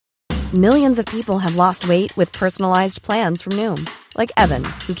Millions of people have lost weight with personalized plans from Noom. Like Evan,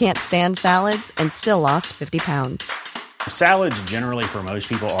 who can't stand salads and still lost 50 pounds. Salads generally for most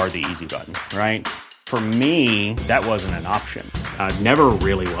people are the easy button, right? For me, that wasn't an option. I never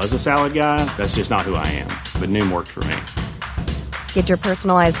really was a salad guy. That's just not who I am. But Noom worked for me. Get your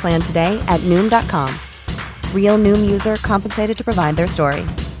personalized plan today at Noom.com. Real Noom user compensated to provide their story.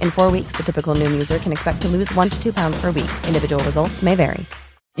 In 4 weeks, the typical Noom user can expect to lose 1 to 2 pounds per week. Individual results may vary.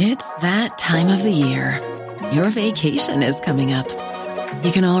 It's that time of the year. Your vacation is coming up.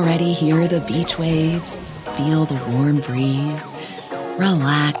 You can already hear the beach waves, feel the warm breeze,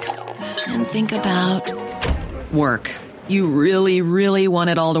 relax, and think about work. You really, really want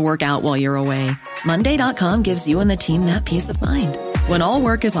it all to work out while you're away. Monday.com gives you and the team that peace of mind. When all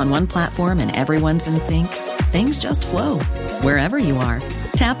work is on one platform and everyone's in sync, things just flow. Wherever you are,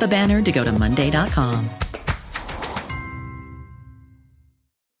 tap the banner to go to Monday.com.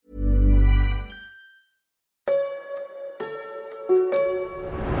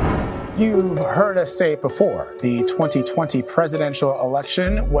 You've heard us say it before. The 2020 presidential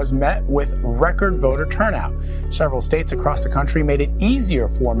election was met with record voter turnout. Several states across the country made it easier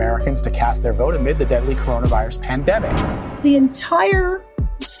for Americans to cast their vote amid the deadly coronavirus pandemic. The entire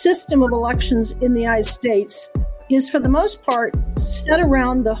system of elections in the United States is, for the most part, set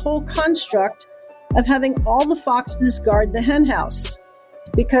around the whole construct of having all the foxes guard the henhouse.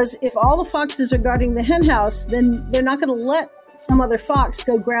 Because if all the foxes are guarding the henhouse, then they're not going to let some other fox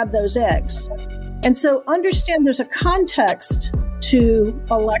go grab those eggs. And so understand there's a context to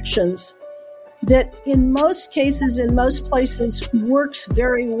elections that in most cases, in most places, works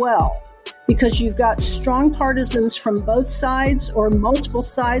very well because you've got strong partisans from both sides or multiple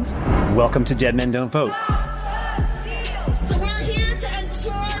sides. Welcome to Dead Men Don't Vote. So we're here to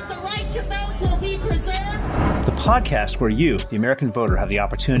ensure the right to vote will be preserved. The podcast where you, the American voter, have the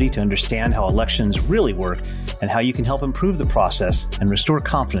opportunity to understand how elections really work and how you can help improve the process and restore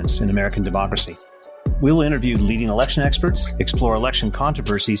confidence in American democracy. We will interview leading election experts, explore election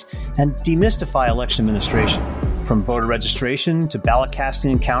controversies, and demystify election administration. From voter registration to ballot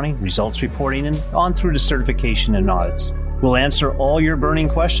casting and counting, results reporting, and on through to certification and audits. We'll answer all your burning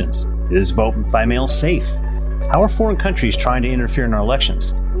questions. Is vote by mail safe? How are foreign countries trying to interfere in our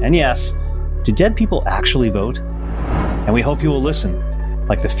elections? And yes, do dead people actually vote? And we hope you will listen,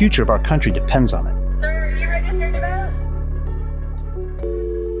 like the future of our country depends on it. Sir, are you registered to vote?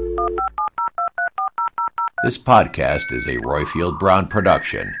 This podcast is a Royfield Brown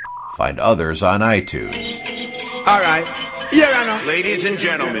production. Find others on iTunes. All right. Your Honor. Ladies and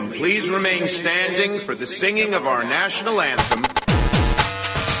gentlemen, please remain standing for the singing of our national anthem.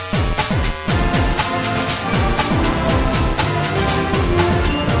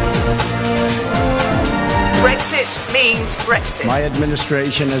 Brexit means Brexit. My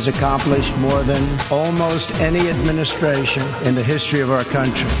administration has accomplished more than almost any administration in the history of our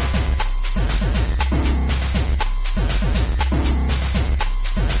country.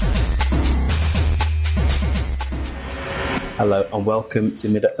 Hello and welcome to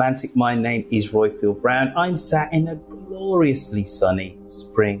Mid-Atlantic. My name is Royfield Brown. I'm sat in a gloriously sunny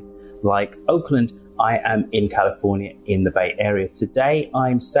spring-like Oakland. I am in California in the Bay Area. Today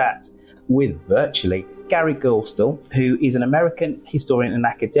I'm sat with virtually Gary Goldstill, who is an American historian and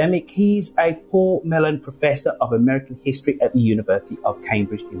academic. He's a Paul Mellon Professor of American History at the University of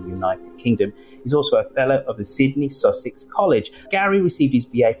Cambridge in the United Kingdom. He's also a Fellow of the Sydney Sussex College. Gary received his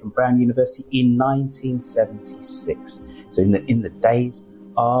BA from Brown University in 1976, so in the days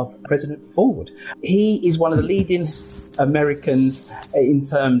of President Ford. He is one of the leading Americans in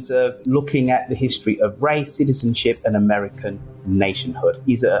terms of looking at the history of race, citizenship, and American nationhood.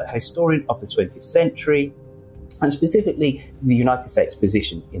 He's a historian of the 20th century, and specifically the United States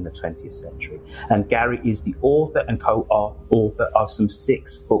position in the 20th century. And Gary is the author and co-author of some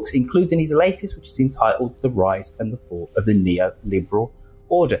 6 books, including his latest, which is entitled The Rise and the Fall of the Neoliberal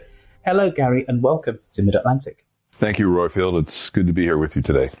Order. Hello, Gary, and welcome to Mid-Atlantic. Thank you, Royfield. It's good to be here with you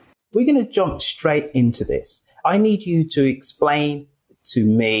today. We're going to jump straight into this. I need you to explain to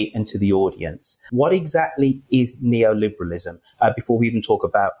me and to the audience what exactly is neoliberalism before we even talk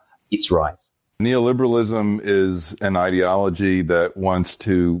about its rise. Neoliberalism is an ideology that wants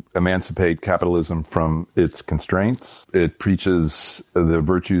to emancipate capitalism from its constraints. It preaches the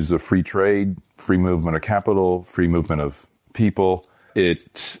virtues of free trade, free movement of capital, free movement of people.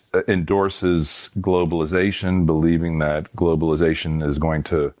 It endorses globalization, believing that globalization is going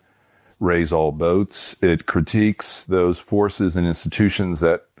to raise all boats. It critiques those forces and institutions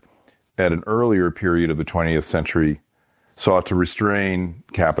that at an earlier period of the 20th century sought to restrain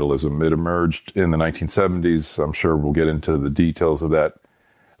capitalism. It emerged in the 1970s. I'm sure we'll get into the details of that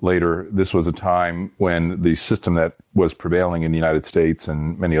later. This was a time when the system that was prevailing in the United States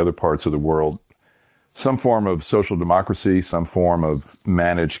and many other parts of the world, some form of social democracy, some form of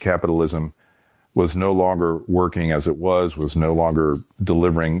managed capitalism, was no longer working as it was no longer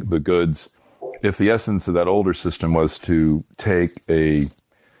delivering the goods. If the essence of that older system was to take a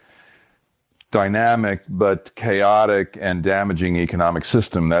dynamic but chaotic and damaging economic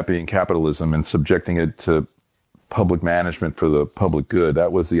system, that being capitalism, and subjecting it to public management for the public good,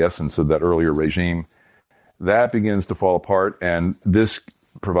 that was the essence of that earlier regime. That begins to fall apart, and this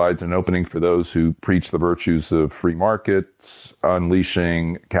provides an opening for those who preach the virtues of free markets,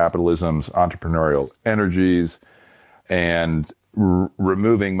 unleashing capitalism's entrepreneurial energies, and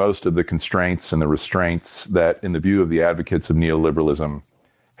removing most of the constraints and the restraints that, in the view of the advocates of neoliberalism,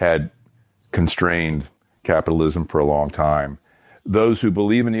 had constrained capitalism for a long time. Those who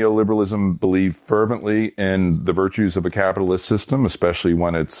believe in neoliberalism believe fervently in the virtues of a capitalist system, especially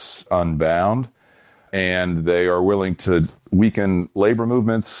when it's unbound, and they are willing to weaken labor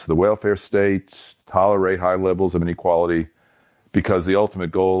movements, the welfare state, tolerate high levels of inequality, because the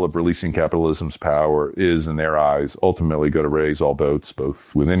ultimate goal of releasing capitalism's power is, in their eyes, ultimately going to raise all boats,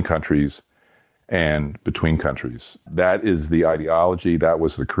 both within countries and between countries. That is the ideology, that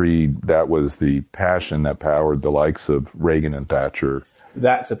was the creed, that was the passion that powered the likes of Reagan and Thatcher,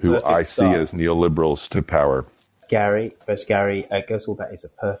 who I see as neoliberals to power. Professor Gary Gerstle, that is a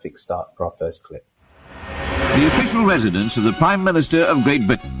perfect start for our first clip. The official residence of the Prime Minister of Great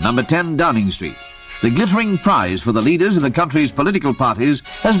Britain, number 10 Downing Street. The glittering prize for the leaders of the country's political parties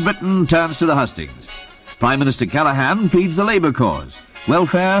as Britain turns to the hustings. Prime Minister Callaghan pleads the Labour cause.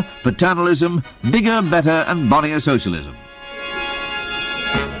 Welfare, paternalism, bigger, better and bonnier socialism.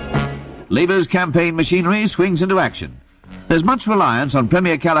 Labour's campaign machinery swings into action. There's much reliance on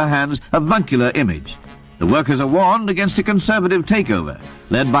Premier Callaghan's avuncular image. The workers are warned against a Conservative takeover,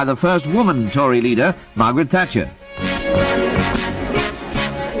 led by the first woman Tory leader, Margaret Thatcher.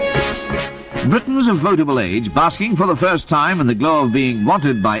 Britons of votable age, basking for the first time in the glow of being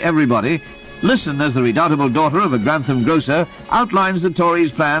wanted by everybody, listen as the redoubtable daughter of a Grantham grocer outlines the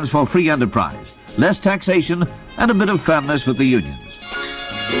Tories' plans for free enterprise, less taxation, and a bit of firmness with the unions.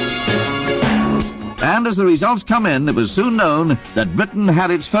 And as the results come in, it was soon known that Britain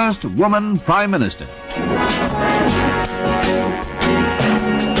had its first woman Prime Minister.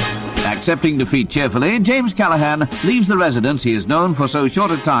 Accepting defeat cheerfully, James Callaghan leaves the residence he has known for so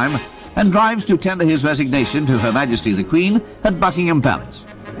short a time and drives to tender his resignation to Her Majesty the Queen at Buckingham Palace.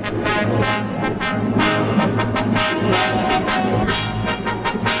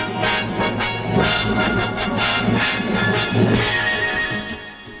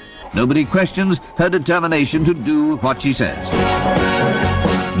 Nobody questions her determination to do what she says.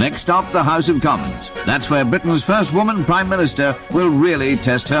 Next stop, the House of Commons. That's where Britain's first woman Prime Minister will really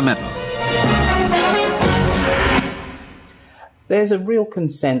test her mettle. There's a real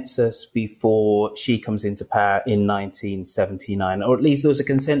consensus before she comes into power in 1979, or at least there was a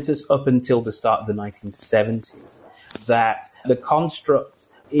consensus up until the start of the 1970s, that the construct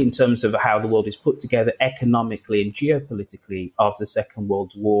in terms of how the world is put together economically and geopolitically after the Second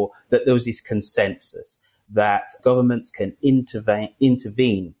World War, that there was this consensus that governments can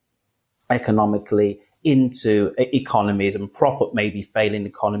intervene economically into economies and prop up maybe failing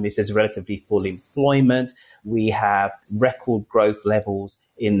economies. There's relatively full employment. We have record growth levels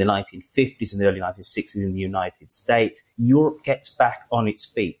in the 1950s and the early 1960s in the United States. Europe gets back on its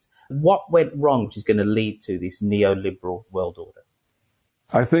feet. What went wrong, which is going to lead to this neoliberal world order?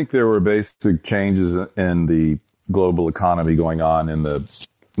 I think there were basic changes in the global economy going on in the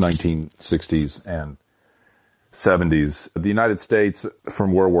 1960s and 70s. The United States,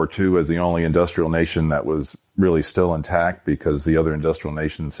 from World War II, as the only industrial nation that was really still intact because the other industrial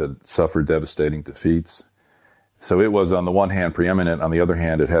nations had suffered devastating defeats. So it was, on the one hand, preeminent. On the other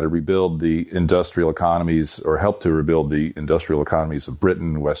hand, it had to rebuild the industrial economies, or help to rebuild the industrial economies of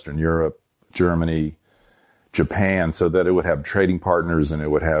Britain, Western Europe, Germany, Japan, so that it would have trading partners and it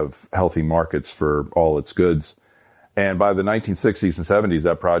would have healthy markets for all its goods. And by the 1960s and 70s,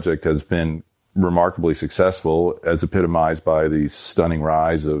 that project has been remarkably successful, as epitomized by the stunning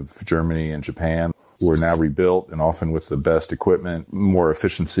rise of Germany and Japan, who are now rebuilt and often with the best equipment, more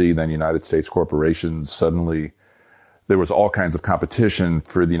efficiency than United States corporations. Suddenly, there was all kinds of competition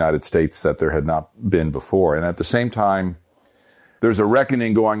for the United States that there had not been before. And at the same time, there's a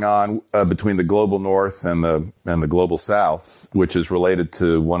reckoning going on between the global North and the global South, which is related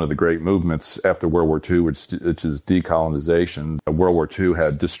to one of the great movements after World War II, which is decolonization. World War II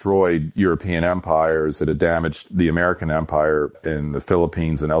had destroyed European empires. It had damaged the American empire in the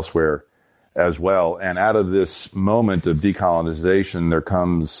Philippines and elsewhere. as well. And out of this moment of decolonization, there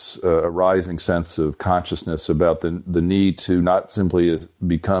comes a rising sense of consciousness about the need to not simply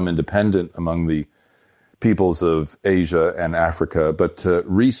become independent among the peoples of Asia and Africa, but to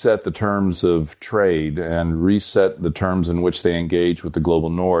reset the terms of trade and reset the terms in which they engage with the global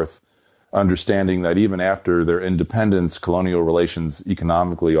North, understanding that even after their independence, colonial relations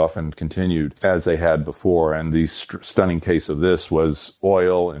economically often continued as they had before. And the stunning case of this was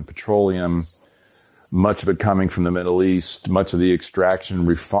oil and petroleum, much of it coming from the Middle East, much of the extraction,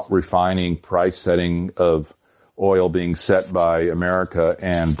 refining, price setting of oil being set by America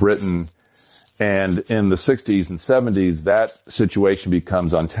and Britain. And in the 60s and 70s, that situation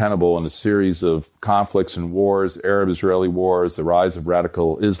becomes untenable in a series of conflicts and wars, Arab-Israeli wars, the rise of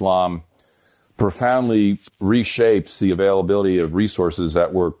radical Islam, profoundly reshapes the availability of resources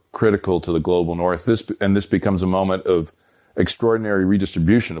that were critical to the global North. This becomes a moment of extraordinary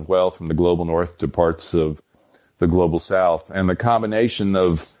redistribution of wealth from the global North to parts of the global South. And the combination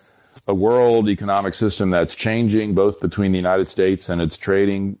of a world economic system that's changing both between the United States and its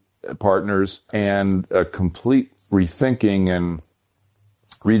trading partners and a complete rethinking and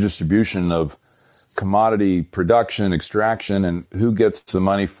redistribution of commodity production, extraction, and who gets the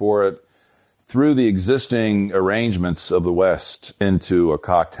money for it through the existing arrangements of the West into a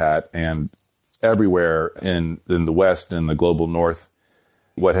cocked hat. And everywhere in the West and the global North,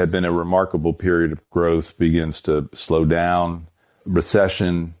 what had been a remarkable period of growth begins to slow down,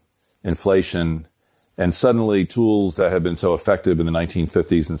 recession, inflation, and suddenly tools that had been so effective in the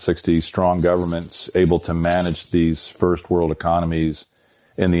 1950s and 60s, strong governments able to manage these first world economies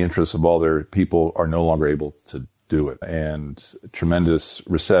in the interests of all their people, are no longer able to do it. And tremendous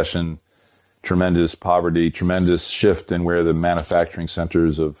recession, tremendous poverty, tremendous shift in where the manufacturing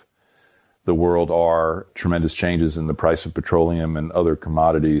centers of the world are, tremendous changes in the price of petroleum and other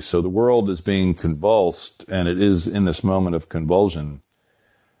commodities. So the world is being convulsed, and it is in this moment of convulsion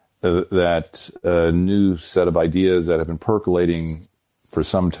that a new set of ideas that have been percolating for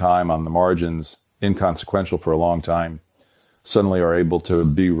some time on the margins, inconsequential for a long time, suddenly are able to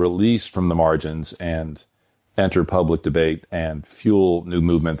be released from the margins and enter public debate and fuel new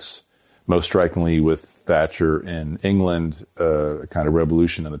movements, most strikingly with Thatcher in England, a kind of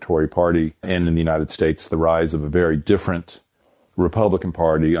revolution in the Tory party, and in the United States, the rise of a very different Republican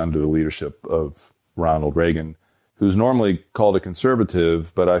Party under the leadership of Ronald Reagan, who's normally called a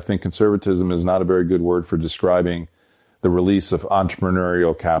conservative, but I think conservatism is not a very good word for describing the release of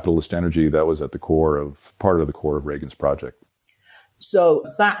entrepreneurial capitalist energy that was at the core part of the core of Reagan's project. So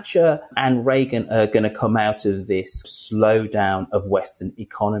Thatcher and Reagan are going to come out of this slowdown of Western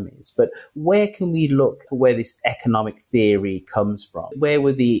economies. But where can we look for where this economic theory comes from? Where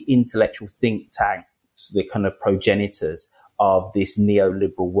were the intellectual think tanks, the kind of progenitors of this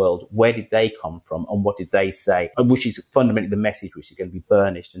neoliberal world? Where did they come from and what did they say? Which is fundamentally the message which is going to be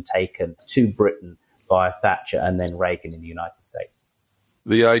burnished and taken to Britain by Thatcher and then Reagan in the United States.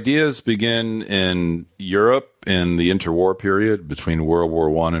 The ideas begin in Europe in the interwar period between World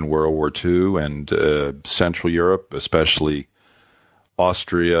War I and World War II, and Central Europe, especially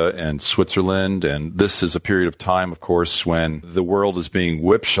Austria and Switzerland. And this is a period of time, of course, when the world is being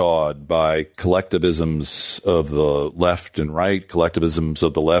whipshawed by collectivisms of the left and right, collectivisms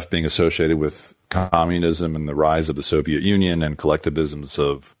of the left being associated with communism and the rise of the Soviet Union, and collectivisms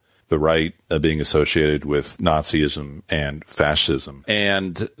of the right being associated with Nazism and fascism.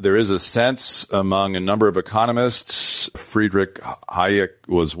 And there is a sense among a number of economists, Friedrich Hayek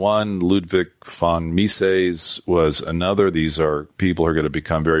was one, Ludwig von Mises was another. These are people who are going to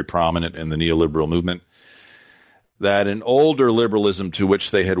become very prominent in the neoliberal movement, that an older liberalism to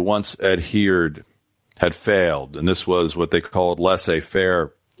which they had once adhered had failed. And this was what they called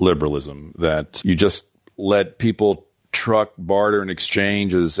laissez-faire liberalism, that you just let people truck, barter, and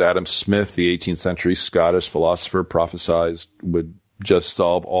exchange, as Adam Smith, the 18th century Scottish philosopher, prophesied would just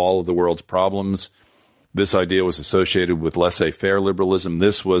solve all of the world's problems. This idea was associated with laissez-faire liberalism.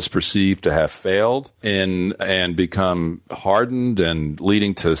 This was perceived to have failed and become hardened and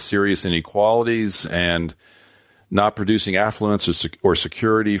leading to serious inequalities and not producing affluence or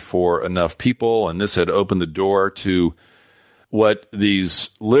security for enough people. And this had opened the door to what these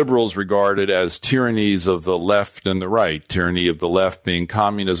liberals regarded as tyrannies of the left and the right, tyranny of the left being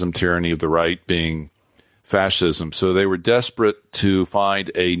communism, tyranny of the right being fascism. So they were desperate to find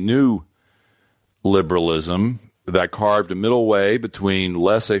a new liberalism that carved a middle way between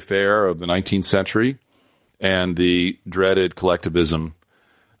laissez-faire of the 19th century and the dreaded collectivism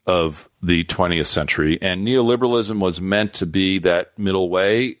of the 20th century. And neoliberalism was meant to be that middle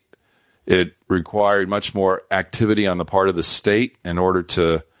way. It required much more activity on the part of the state in order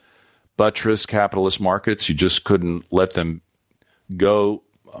to buttress capitalist markets. You just couldn't let them go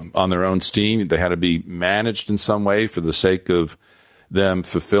on their own steam. They had to be managed in some way for the sake of them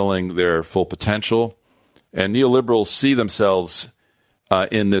fulfilling their full potential. And neoliberals see themselves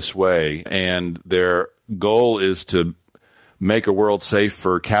in this way, and their goal is to make a world safe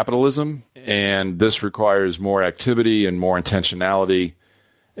for capitalism, and this requires more activity and more intentionality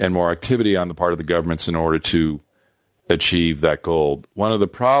and more activity on the part of the governments in order to achieve that goal. One of the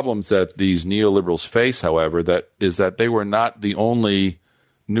problems that these neoliberals face, however, is that they were not the only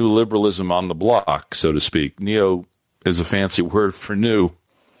new liberalism on the block, so to speak. Neo is a fancy word for new.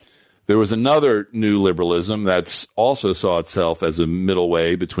 There was another new liberalism that also saw itself as a middle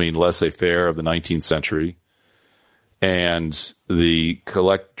way between laissez-faire of the 19th century and the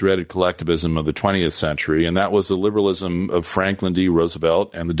dreaded collectivism of the 20th century, and that was the liberalism of Franklin D.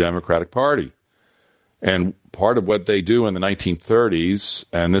 Roosevelt and the Democratic Party. And part of what they do in the 1930s,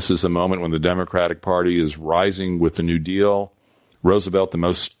 and this is the moment when the Democratic Party is rising with the New Deal, Roosevelt, the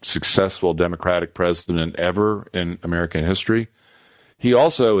most successful Democratic president ever in American history, he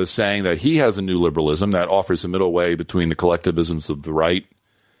also is saying that he has a new liberalism that offers a middle way between the collectivisms of the right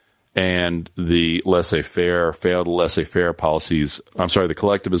and the failed laissez-faire policies. I'm sorry, the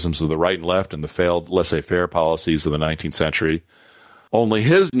collectivisms of the right and left and the failed laissez-faire policies of the 19th century. Only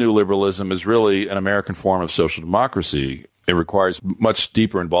his new liberalism is really an American form of social democracy. It requires much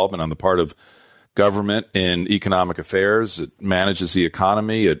deeper involvement on the part of government in economic affairs. It manages the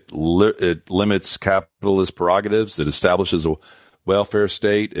economy. It limits capitalist prerogatives. It establishes a welfare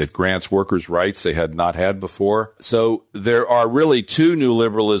state. It grants workers rights they had not had before. So there are really two new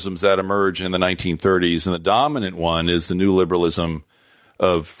liberalisms that emerge in the 1930s, and the dominant one is the new liberalism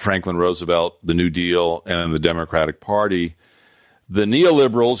of Franklin Roosevelt, the New Deal, and the Democratic Party. The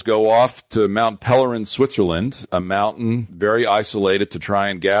neoliberals go off to Mount Pelerin, Switzerland, a mountain very isolated, to try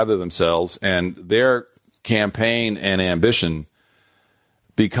and gather themselves, and their campaign and ambition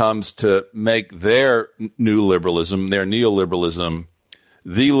becomes to make their new liberalism, their neoliberalism,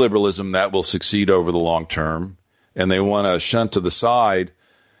 the liberalism that will succeed over the long term. And they want to shunt to the side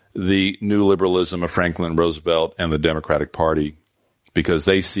the new liberalism of Franklin Roosevelt and the Democratic Party because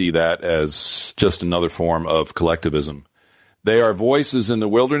they see that as just another form of collectivism. They are voices in the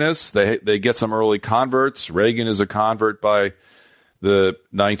wilderness. They get some early converts. Reagan is a convert by the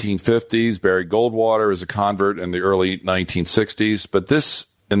 1950s. Barry Goldwater is a convert in the early 1960s. But this,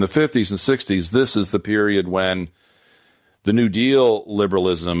 in the 50s and 60s, this is the period when the New Deal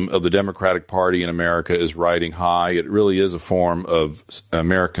liberalism of the Democratic Party in America is riding high. It really is a form of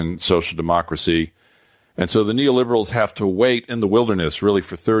American social democracy. And so the neoliberals have to wait in the wilderness really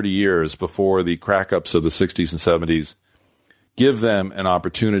for 30 years before the crack-ups of the 60s and 70s give them an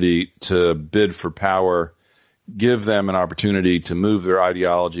opportunity to bid for power, give them an opportunity to move their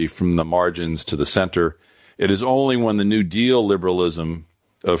ideology from the margins to the center. It is only when the New Deal liberalism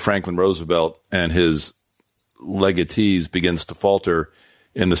of Franklin Roosevelt and his legatees begins to falter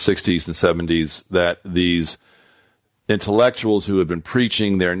in the 60s and 70s that these intellectuals who have been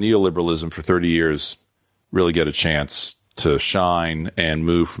preaching their neoliberalism for 30 years really get a chance to shine and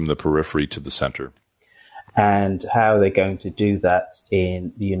move from the periphery to the center. And how they're going to do that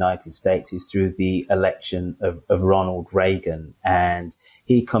in the United States is through the election of Ronald Reagan. And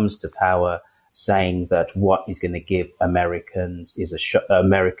he comes to power saying that what is going to give Americans is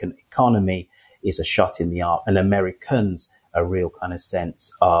American economy is a shot in the arm, and Americans a real kind of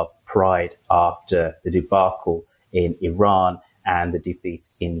sense of pride after the debacle in Iran and the defeat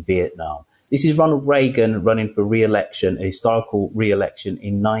in Vietnam. This is Ronald Reagan running for re-election, a historical re-election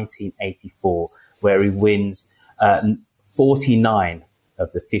in 1984, where he wins 49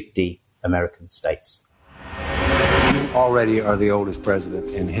 of the 50 American states. You already are the oldest president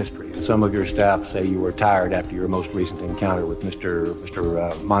in history. Some of your staff say you were tired after your most recent encounter with Mr.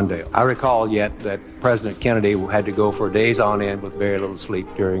 Mondale. I recall yet that President Kennedy had to go for days on end with very little sleep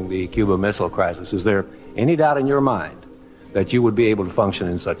during the Cuba Missile Crisis. Is there any doubt in your mind that you would be able to function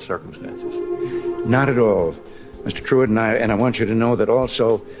in such circumstances? Not at all, Mr. Truitt, and I want you to know that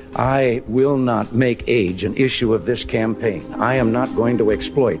also I will not make age an issue of this campaign. I am not going to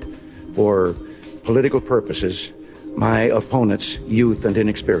exploit for political purposes my opponent's youth and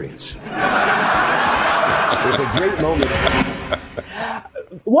inexperience. It's a great moment.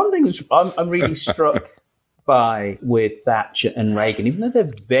 One thing which I'm really struck by with Thatcher and Reagan, even though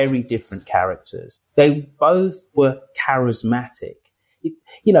they're very different characters, they both were charismatic.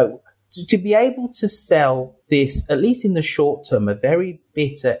 To be able to sell this, at least in the short term, a very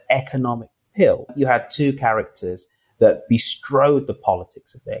bitter economic pill, you had two characters that bestrode the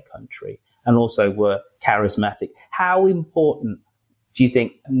politics of their country and also were charismatic. How important Do you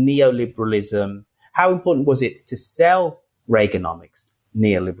think neoliberalism, how important was it to sell Reaganomics,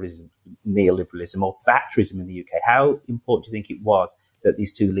 neoliberalism or Thatcherism in the UK? How important do you think it was that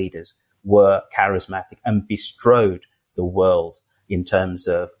these two leaders were charismatic and bestrode the world in terms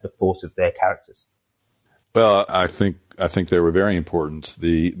of the force of their characters? Well, I think they were very important.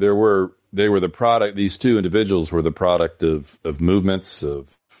 They were the product. These two individuals were the product of movements,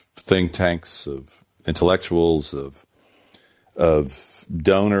 of think tanks, of intellectuals, of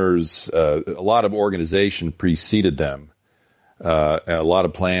donors. A lot of organization preceded them. A lot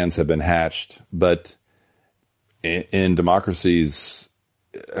of plans have been hatched, but in democracies,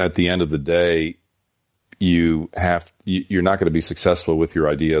 at the end of the day, you're not going to be successful with your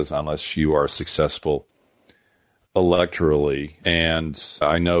ideas unless you are successful electorally. And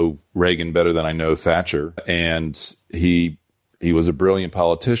I know Reagan better than I know Thatcher, and he was a brilliant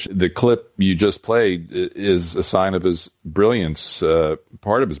politician. The clip you just played is a sign of his brilliance,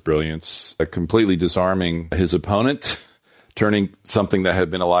 part of his brilliance, completely disarming his opponent, turning something that had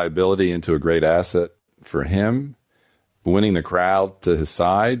been a liability into a great asset for him, winning the crowd to his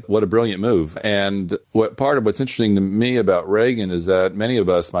side. What a brilliant move. And part of what's interesting to me about Reagan is that many of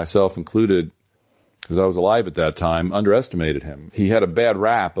us, myself included, because I was alive at that time, underestimated him. He had a bad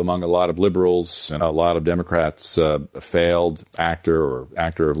rap among a lot of liberals and a lot of Democrats, a failed actor or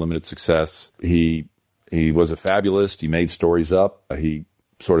actor of limited success. He was a fabulist. He made stories up. He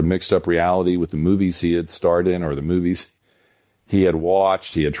sort of mixed up reality with the movies he had starred in or the movies he had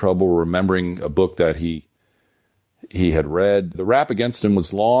watched. He had trouble remembering a book that he had read. The rap against him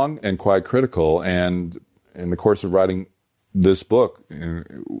was long and quite critical. And in the course of writing this book,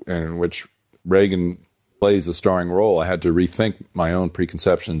 in which Reagan plays a starring role, I had to rethink my own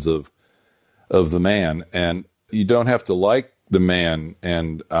preconceptions of the man. And you don't have to like the man.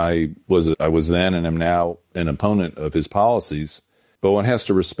 And I was then and am now an opponent of his policies. But one has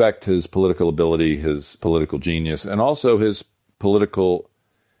to respect his political ability, his political genius, and also his political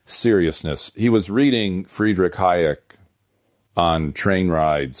seriousness. He was reading Friedrich Hayek on train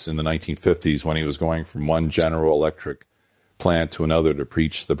rides in the 1950s when he was going from one General Electric plant to another to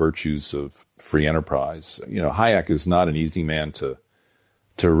preach the virtues of free enterprise. You know, Hayek is not an easy man to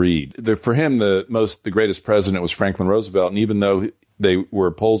read. For him, the greatest president was Franklin Roosevelt, and even though they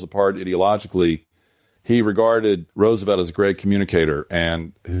were poles apart ideologically, he regarded Roosevelt as a great communicator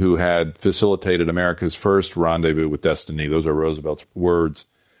and who had facilitated America's first rendezvous with destiny. Those are Roosevelt's words.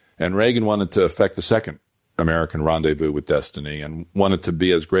 And Reagan wanted to effect the second American rendezvous with destiny and wanted to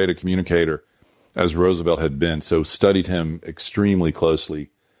be as great a communicator as Roosevelt had been, so studied him extremely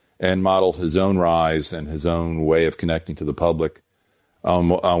closely and modeled his own rise and his own way of connecting to the public on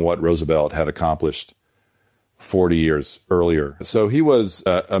what Roosevelt had accomplished 40 years earlier. So he was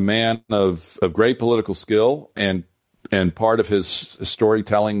a man of great political skill, and part of his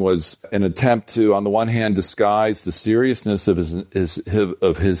storytelling was an attempt to, on the one hand, disguise the seriousness of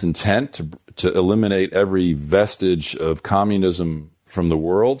his intent to eliminate every vestige of communism from the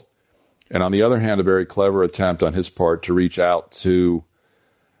world, and on the other hand, a very clever attempt on his part to reach out to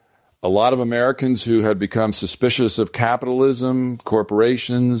a lot of Americans who had become suspicious of capitalism,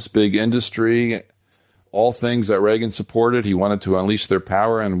 corporations, big industry, all things that Reagan supported. He wanted to unleash their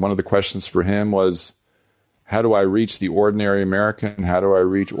power, and one of the questions for him was, how do I reach the ordinary American? How do I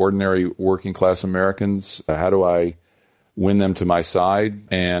reach ordinary working class Americans? How do I win them to my side?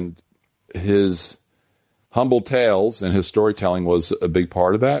 And his humble tales and his storytelling was a big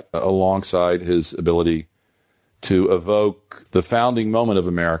part of that, alongside his ability to evoke the founding moment of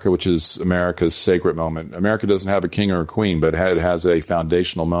America, which is America's sacred moment. America doesn't have a king or a queen, but it has a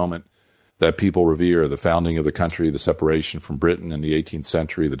foundational moment that people revere: the founding of the country, the separation from Britain in the 18th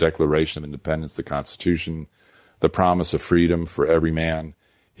century, the Declaration of Independence, the Constitution, the promise of freedom for every man.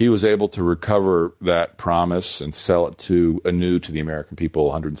 He was able to recover that promise and sell it anew to the American people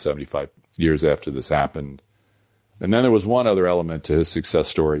 175 years after this happened. And then there was one other element to his success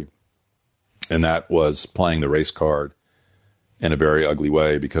story, and that was playing the race card in a very ugly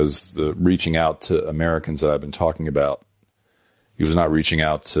way, because the reaching out to Americans that I've been talking about, he was not reaching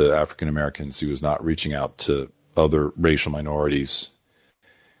out to African Americans. He was not reaching out to other racial minorities.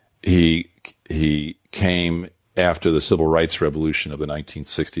 He came after the civil rights revolution of the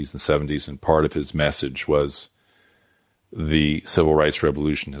 1960s and 70s, and part of his message was the civil rights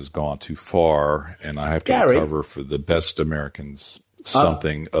revolution has gone too far, and I have to recover for the best Americans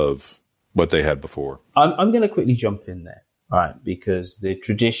something of what they had before. I'm going to quickly jump in there, right? Because the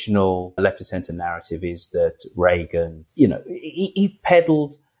traditional left-of-center narrative is that Reagan, he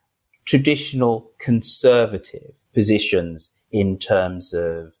peddled traditional conservative positions in terms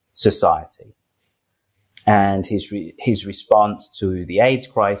of society. And his response to the AIDS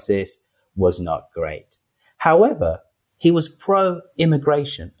crisis was not great. However, he was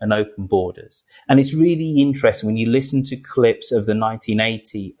pro-immigration and open borders. And it's really interesting when you listen to clips of the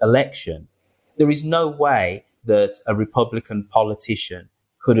 1980 election, there is no way that a Republican politician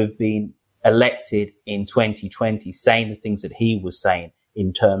could have been elected in 2020 saying the things that he was saying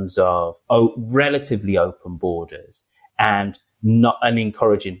in terms of relatively open borders and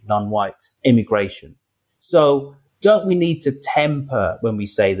encouraging non-white immigration. So don't we need to temper when we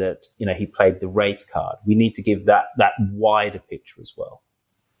say that, he played the race card? We need to give that wider picture as well.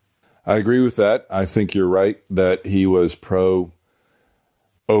 I agree with that. I think you're right that he was pro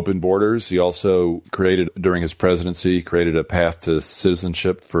open borders. He also during his presidency, created a path to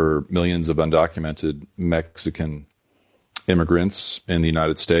citizenship for millions of undocumented Mexican immigrants in the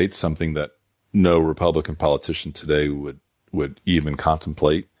United States, something that no Republican politician today would even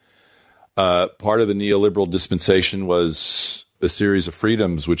contemplate. Part of the neoliberal dispensation was a series of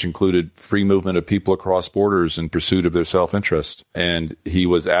freedoms, which included free movement of people across borders in pursuit of their self-interest. And he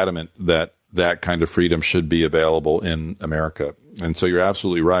was adamant that that kind of freedom should be available in America. And so you're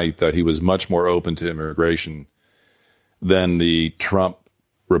absolutely right that he was much more open to immigration than the Trump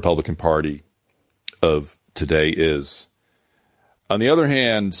Republican Party of today is. On the other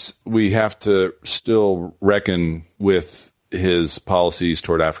hand, we have to still reckon with his policies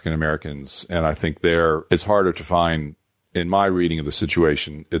toward African Americans. And I think it's harder to find, in my reading of the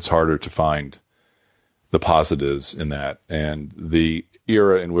situation, it's harder to find the positives in that. And the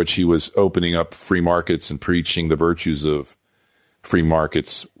era in which he was opening up free markets and preaching the virtues of free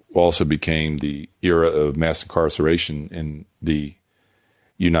markets also became the era of mass incarceration in the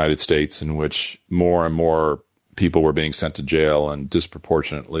United States, in which more and more people were being sent to jail, and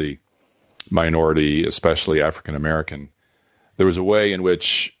disproportionately minority, especially African American. There was a way in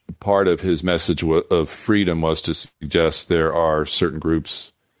which part of his message of freedom was to suggest there are certain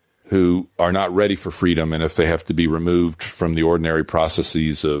groups who are not ready for freedom, and if they have to be removed from the ordinary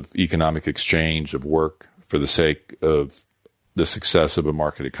processes of economic exchange, of work, for the sake of the success of a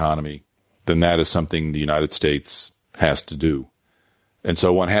market economy, then that is something the United States has to do. And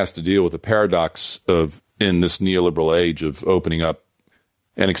so one has to deal with the paradox of, in this neoliberal age of opening up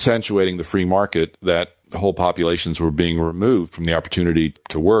and accentuating the free market, that whole populations were being removed from the opportunity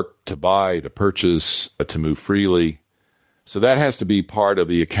to work, to buy, to purchase, to move freely. So that has to be part of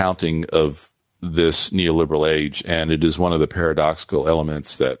the accounting of this neoliberal age. And it is one of the paradoxical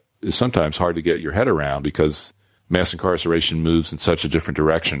elements that is sometimes hard to get your head around, because mass incarceration moves in such a different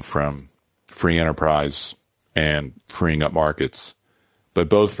direction from free enterprise and freeing up markets. But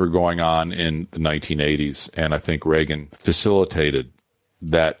both were going on in the 1980s. And I think Reagan facilitated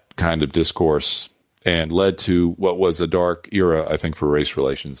that kind of discourse and led to what was a dark era, I think, for race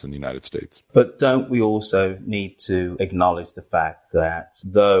relations in the United States. But don't we also need to acknowledge the fact that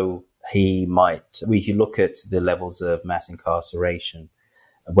though if you look at the levels of mass incarceration,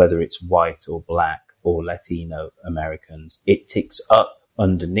 whether it's white or black or Latino Americans, it ticks up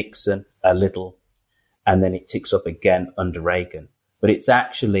under Nixon a little, and then it ticks up again under Reagan. But it's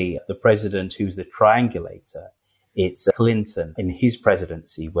actually the president who's the triangulator. It's Clinton in his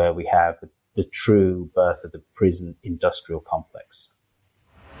presidency where we have the true birth of the prison industrial complex.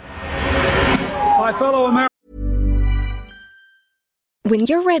 My fellow Americans. When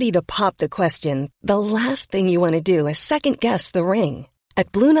you're ready to pop the question, the last thing you want to do is second-guess the ring.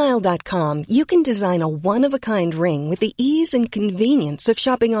 At BlueNile.com, you can design a one-of-a-kind ring with the ease and convenience of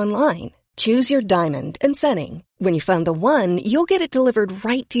shopping online. Choose your diamond and setting. When you find the one, you'll get it delivered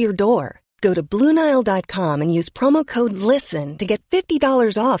right to your door. Go to BlueNile.com and use promo code LISTEN to get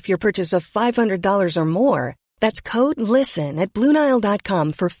 $50 off your purchase of $500 or more. That's code LISTEN at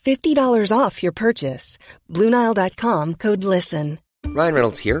BlueNile.com for $50 off your purchase. BlueNile.com, code LISTEN. Ryan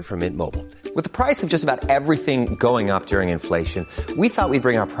Reynolds here from Mint Mobile. With the price of just about everything going up during inflation, we thought we'd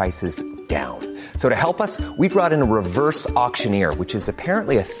bring our prices down. So to help us, we brought in a reverse auctioneer, which is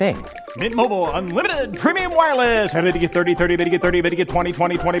apparently a thing. Mint Mobile Unlimited Premium Wireless. How to get 30, 30, how to get 30, how to get 20,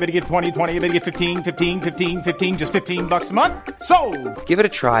 20, 20, how to get 20, 20, how to get 15, 15, 15, 15, just $15 a month? Sold! Give it a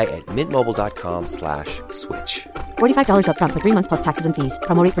try at mintmobile.com/switch. $45 up front for 3 months plus taxes and fees.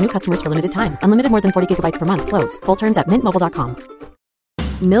 Promo rate for new customers for limited time. Unlimited more than 40 gigabytes per month. Slows full terms at mintmobile.com.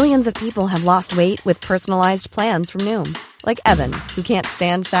 Millions of people have lost weight with personalized plans from Noom. Like Evan, who can't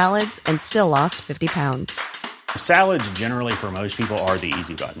stand salads and still lost 50 pounds. Salads generally for most people are the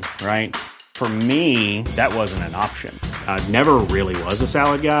easy button, right? For me, that wasn't an option. I never really was a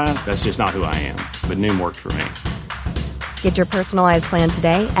salad guy. That's just not who I am. But Noom worked for me. Get your personalized plan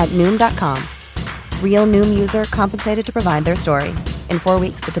today at Noom.com. Real Noom user compensated to provide their story. In 4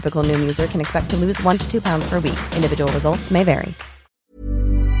 weeks, the typical Noom user can expect to lose 1 to 2 pounds per week. Individual results may vary.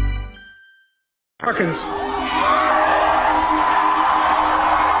 Americans.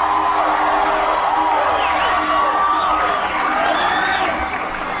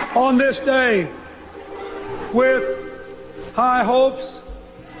 On this day, with high hopes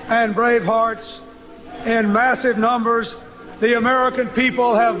and brave hearts, in massive numbers, the American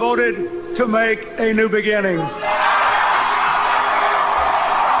people have voted to make a new beginning.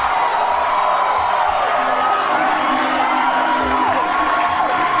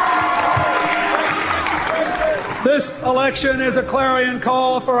 This election is a clarion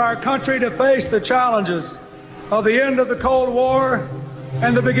call for our country to face the challenges of the end of the Cold War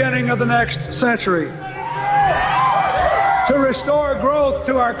and the beginning of the next century. To restore growth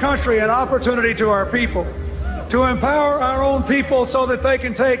to our country and opportunity to our people. To empower our own people so that they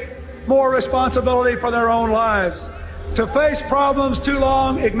can take more responsibility for their own lives. To face problems too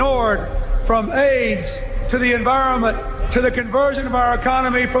long ignored, from AIDS to the environment to the conversion of our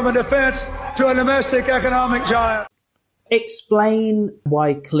economy from a defense to a domestic economic giant. Explain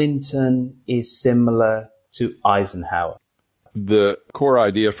why Clinton is similar to Eisenhower. The core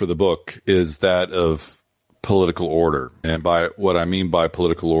idea for the book is that of political order. And by what I mean by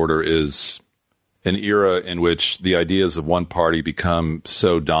political order is an era in which the ideas of one party become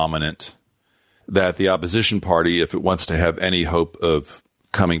so dominant that the opposition party, if it wants to have any hope of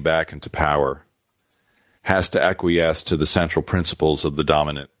coming back into power, has to acquiesce to the central principles of the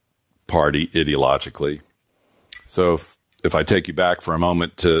dominant party ideologically. So if I take you back for a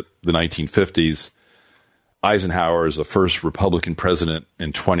moment to the 1950s, Eisenhower is the first Republican president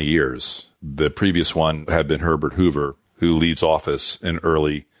in 20 years. The previous one had been Herbert Hoover, who leaves office in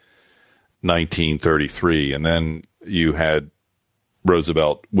early 1933. And then you had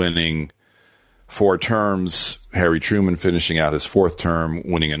Roosevelt winning 4 terms, Harry Truman finishing out his 4th term,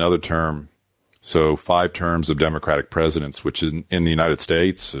 winning another term. So 5 terms of Democratic presidents, which in the United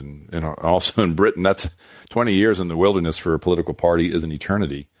States and also in Britain, that's 20 years in the wilderness for a political party is an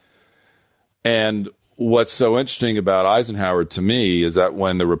eternity. And what's so interesting about Eisenhower to me is that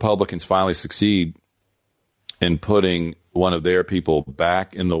when the Republicans finally succeed in putting one of their people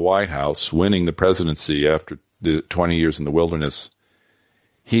back in the White House, winning the presidency after the 20 years in the wilderness,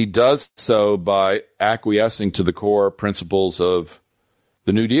 he does so by acquiescing to the core principles of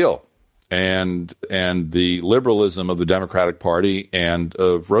the New Deal and the liberalism of the Democratic Party and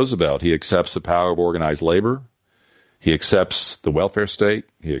of Roosevelt. He accepts the power of organized labor. He accepts the welfare state.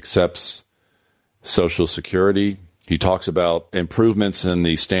 He accepts Social Security. He talks about improvements in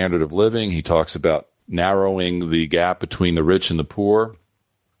the standard of living. He talks about narrowing the gap between the rich and the poor.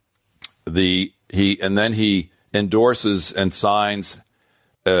 And then he endorses and signs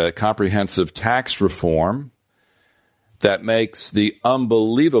a comprehensive tax reform that makes the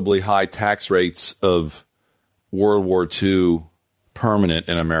unbelievably high tax rates of World War II permanent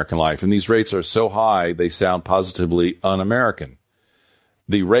in American life. And these rates are so high, they sound positively un-American.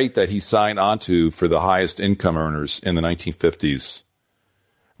 The rate that he signed onto for the highest income earners in the 1950s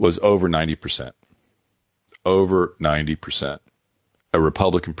was over 90%. Over 90%. A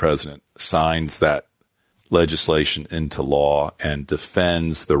Republican president signs that legislation into law and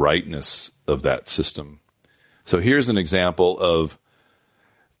defends the rightness of that system. So here's an example of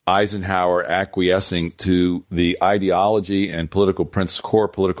Eisenhower acquiescing to the ideology and core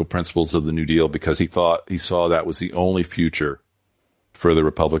political principles of the New Deal because he saw that was the only future for the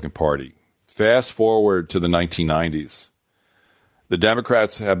Republican Party. Fast forward to the 1990s. The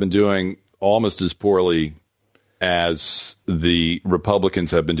Democrats have been doing almost as poorly as the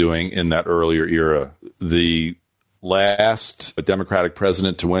Republicans have been doing in that earlier era. The last Democratic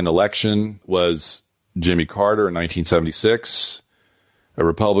president to win election was Jimmy Carter in 1976. A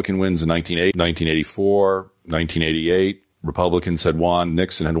Republican wins in 1984, 1988. Republicans had won.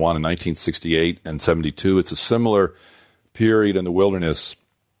 Nixon had won in 1968 and 72. It's a similar period in the wilderness.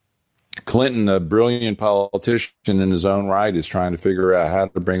 Clinton, a brilliant politician in his own right, is trying to figure out how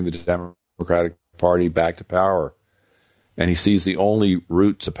to bring the Democratic Party back to power. And he sees the only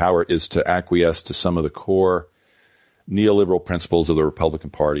route to power is to acquiesce to some of the core neoliberal principles of the Republican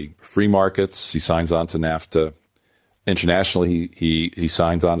Party. Free markets, he signs on to NAFTA. Internationally, he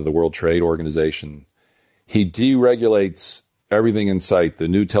signs on to the World Trade Organization. He deregulates everything in sight. The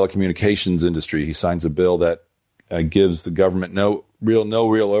new telecommunications industry, he signs a bill that gives the government no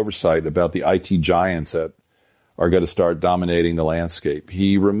real oversight about the IT giants that are going to start dominating the landscape.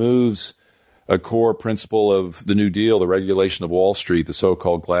 He removes a core principle of the New Deal, the regulation of Wall Street, the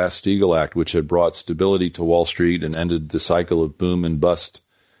so-called Glass-Steagall Act, which had brought stability to Wall Street and ended the cycle of boom and bust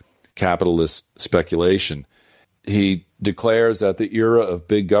capitalist speculation. He declares that the era of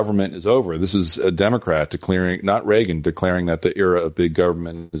big government is over. This is a Democrat declaring, not Reagan, declaring that the era of big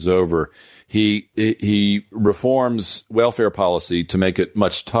government is over. He reforms welfare policy to make it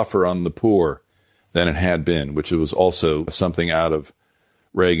much tougher on the poor than it had been, which was also something out of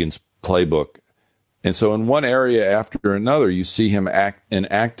Reagan's playbook. And so in one area after another, you see him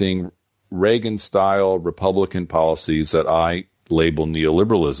enacting Reagan-style Republican policies that I label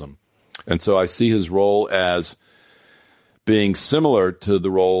neoliberalism. And so I see his role as being similar to the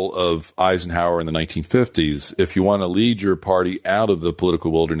role of Eisenhower in the 1950s. If you want to lead your party out of the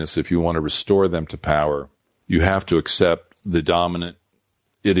political wilderness, if you want to restore them to power, you have to accept the dominant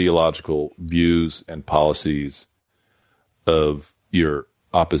ideological views and policies of your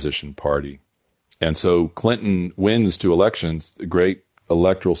opposition party. And so Clinton wins 2 elections, a great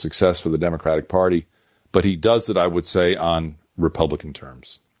electoral success for the Democratic Party, but he does it, I would say, on Republican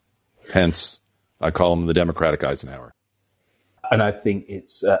terms. Hence, I call him the Democratic Eisenhower. And I think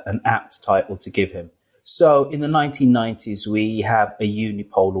it's an apt title to give him. So in the 1990s, we have a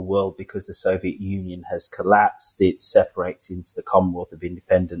unipolar world because the Soviet Union has collapsed. It separates into the Commonwealth of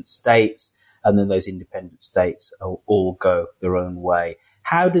Independent States, and then those independent states all go their own way.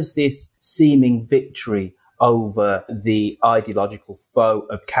 How does this seeming victory over the ideological foe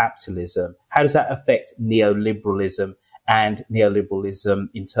of capitalism, how does that affect neoliberalism and neoliberalism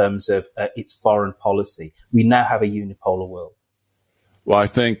in terms of its foreign policy? We now have a unipolar world. Well, I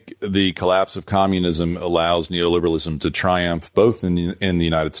think the collapse of communism allows neoliberalism to triumph both in the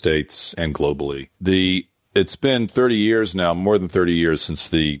United States and globally. It's been 30 years now, more than 30 years since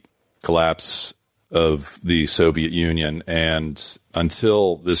the collapse of the Soviet Union, and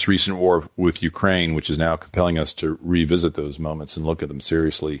until this recent war with Ukraine, which is now compelling us to revisit those moments and look at them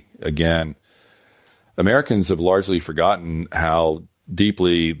seriously again, Americans have largely forgotten how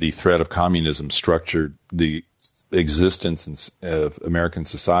deeply the threat of communism structured the existence of American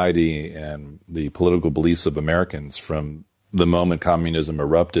society and the political beliefs of Americans from the moment communism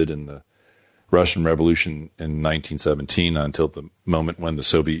erupted in the Russian Revolution in 1917 until the moment when the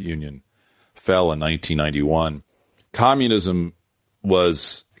Soviet Union fell in 1991. Communism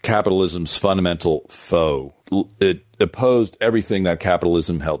was capitalism's fundamental foe. It opposed everything that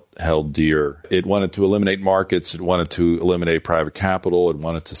capitalism held dear. It wanted to eliminate markets. It wanted to eliminate private capital. It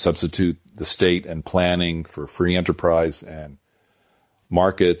wanted to substitute the state and planning for free enterprise and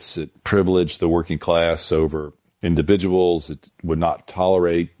markets. It privileged the working class over individuals. It would not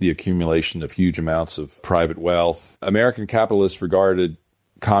tolerate the accumulation of huge amounts of private wealth. American capitalists regarded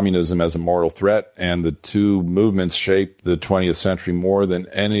communism as a mortal threat, and the two movements shaped the 20th century more than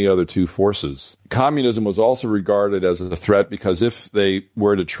any other two forces. Communism was also regarded as a threat because if they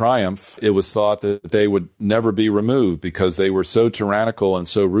were to triumph, it was thought that they would never be removed because they were so tyrannical and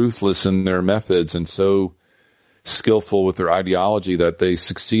so ruthless in their methods and so skillful with their ideology that they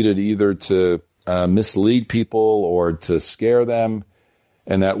succeeded either to mislead people or to scare them,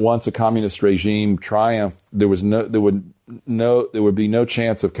 and that once a communist regime triumphed, there would be no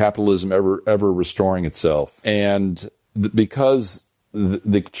chance of capitalism ever restoring itself. And because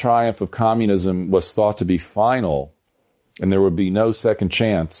the triumph of communism was thought to be final, and there would be no second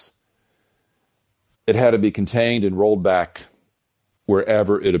chance, it had to be contained and rolled back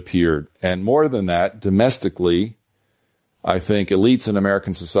wherever it appeared. And more than that, domestically, I think elites in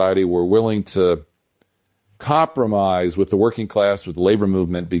American society were willing to compromise with the working class, with the labor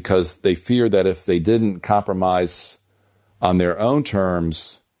movement, because they feared that if they didn't compromise on their own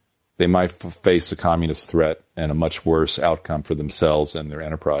terms, they might face a communist threat and a much worse outcome for themselves and their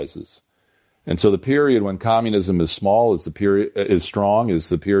enterprises. And so the period when communism is strong is the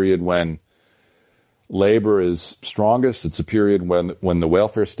period when labor is strongest. It's a period when the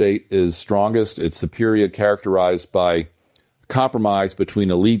welfare state is strongest. It's the period characterized by compromise between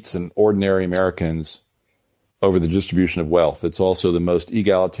elites and ordinary Americans over the distribution of wealth. It's also the most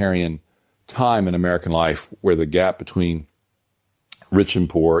egalitarian time in American life where the gap between rich and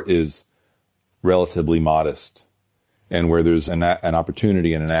poor is relatively modest, and where there's an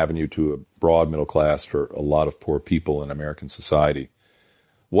opportunity and an avenue to a broad middle class for a lot of poor people in American society.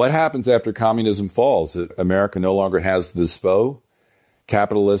 What happens after communism falls? America no longer has this foe.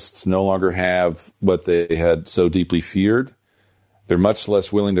 Capitalists no longer have what they had so deeply feared. They're much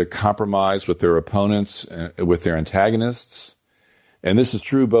less willing to compromise with their opponents, with their antagonists. And this is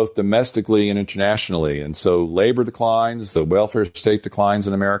true both domestically and internationally. And so labor declines, the welfare state declines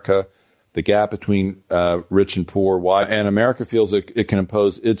in America, the gap between rich and poor, and America feels it can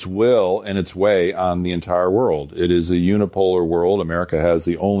impose its will and its way on the entire world. It is a unipolar world. America has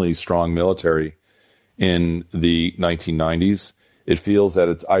the only strong military in the 1990s. It feels that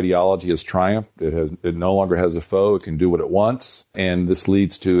its ideology has triumphed. It no longer has a foe. It can do what it wants. And this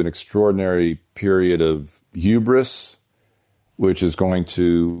leads to an extraordinary period of hubris, which is going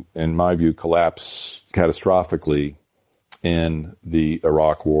to, in my view, collapse catastrophically in the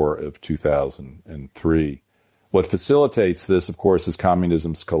Iraq War of 2003. What facilitates this, of course, is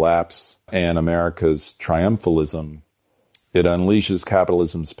communism's collapse and America's triumphalism. It unleashes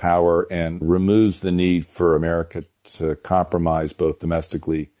capitalism's power and removes the need for America to compromise both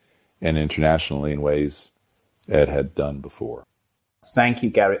domestically and internationally in ways it had done before. Thank you,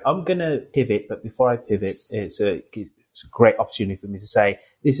 Gary. I'm going to pivot, but before I pivot, it's a great opportunity for me to say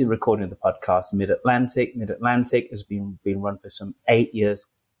this is a recording of the podcast Mid-Atlantic. Mid-Atlantic has been run for some 8 years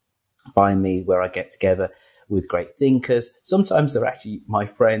by me, where I get together with great thinkers. Sometimes they're actually my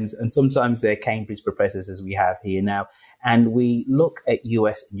friends, and sometimes they're Cambridge professors, as we have here now. And we look at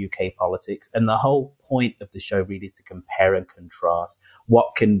US and UK politics. And the whole point of the show really is to compare and contrast.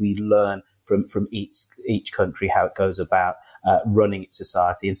 What can we learn from each country, how it goes about running its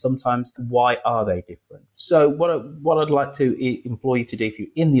society, and sometimes why are they different? So what I'd like to implore you to do, if you're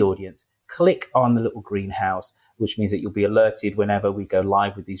in the audience, click on the little greenhouse, which means that you'll be alerted whenever we go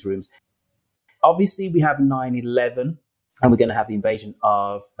live with these rooms. Obviously, we have 9/11, and we're going to have the invasion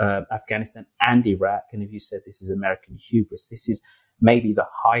of Afghanistan and Iraq. And if you said this is American hubris, this is maybe the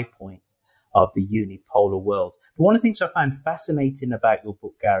high point of the unipolar world. But one of the things I found fascinating about your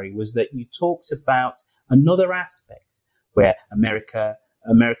book, Gary, was that you talked about another aspect where America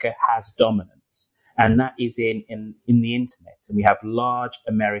has dominance, and that is in the internet. And we have large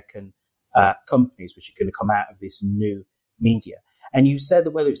American companies which are going to come out of this new media. And you said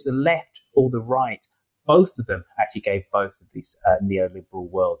that whether it's the left or the right, both of them actually gave both of this neoliberal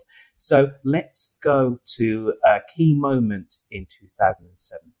world. So let's go to a key moment in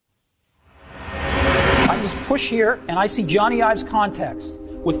 2007. I just push here, and I see Johnny Ives' contacts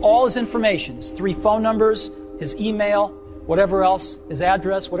with all his information, his 3 phone numbers, his email, whatever else, his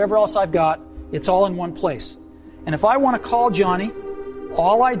address, whatever else I've got, it's all in one place. And if I want to call Johnny,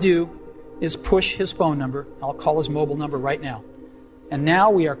 all I do is push his phone number. I'll call his mobile number right now. And now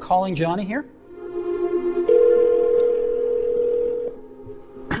we are calling Johnny here.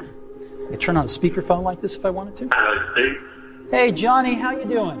 I turn on a speakerphone like this if I wanted to. Hello, Steve. Hey, Johnny, how you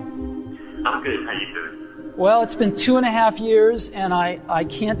doing? I'm good. How you doing? Well, it's been 2.5 years, and I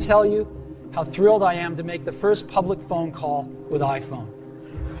can't tell you how thrilled I am to make the first public phone call with iPhone.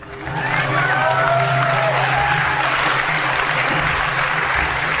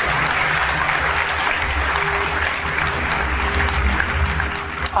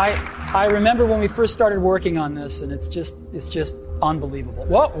 I remember when we first started working on this, and it's just unbelievable.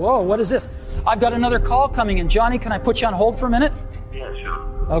 Whoa, what is this? I've got another call coming in. Johnny, can I put you on hold for a minute? Yeah,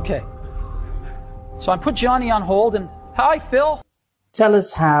 sure. Okay. So I put Johnny on hold, and hi, Phil. Tell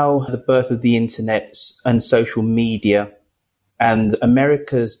us how the birth of the internet and social media and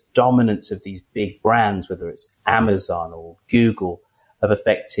America's dominance of these big brands, whether it's Amazon or Google, have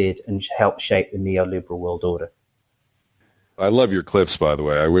affected and helped shape the neoliberal world order. I love your clips, by the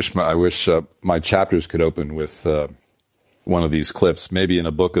way. I wish my chapters could open with one of these clips. Maybe in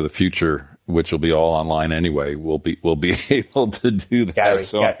a book of the future, which will be all online anyway, we'll be able to do that. Gary,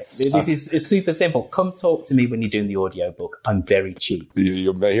 it's super simple. Come talk to me when you're doing the audio book. I'm very cheap.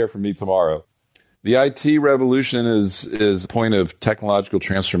 You may hear from me tomorrow. The IT revolution is a point of technological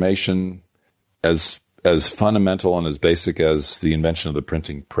transformation as fundamental and as basic as the invention of the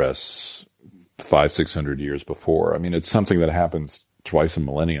printing press 500-600 years before. I mean, it's something that happens twice a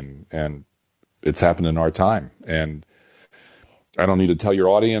millennium, and it's happened in our time. And I don't need to tell your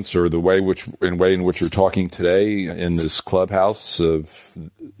audience or the way in which you're talking today in this clubhouse of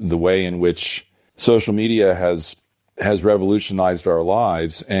the way in which social media has revolutionized our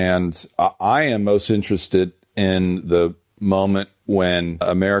lives. And I am most interested in the moment when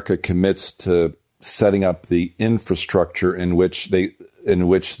America commits to setting up the infrastructure in which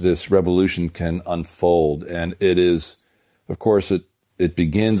this revolution can unfold. And it is, of course, it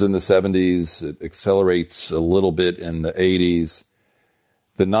begins in the 70s. It accelerates a little bit in the 80s.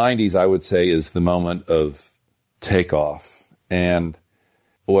 The 90s, I would say, is the moment of takeoff. And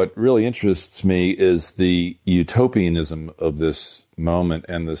what really interests me is the utopianism of this moment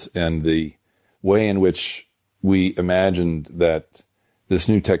and the way in which we imagined that this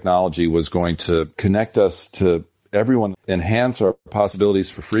new technology was going to connect us to everyone, enhance our possibilities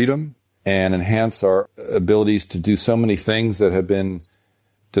for freedom, and enhance our abilities to do so many things that have been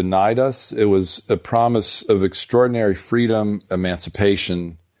denied us. It was a promise of extraordinary freedom,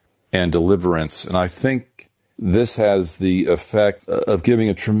 emancipation, and deliverance. And I think this has the effect of giving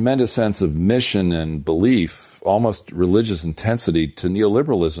a tremendous sense of mission and belief of almost religious intensity to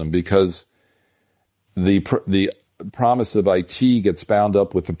neoliberalism, because the promise of IT gets bound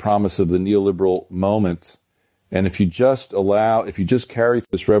up with the promise of the neoliberal moment. And if you just carry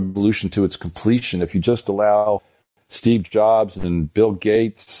this revolution to its completion, if you just allow Steve Jobs and Bill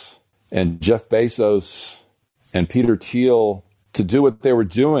Gates and Jeff Bezos and Peter Thiel to do what they were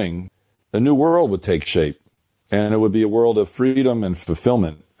doing, a new world would take shape. And it would be a world of freedom and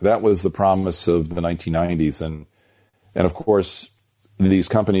fulfillment. That was the promise of the 1990s. And of course, these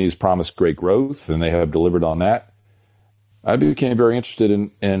companies promised great growth, and they have delivered on that. I became very interested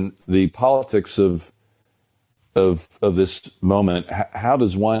in the politics of this moment. How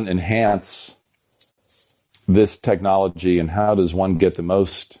does one enhance this technology, and how does one get the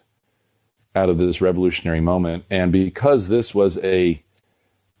most out of this revolutionary moment? And because this was a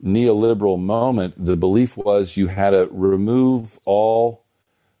neoliberal moment, the belief was you had to remove all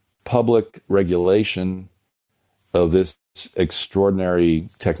public regulation of this extraordinary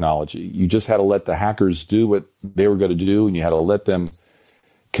technology. You just had to let the hackers do what they were going to do, and you had to let them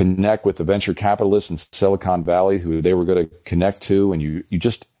connect with the venture capitalists in Silicon Valley who they were going to connect to, and you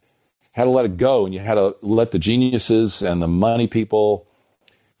just had to let it go, and you had to let the geniuses and the money people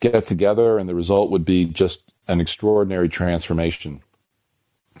get together, and the result would be just an extraordinary transformation.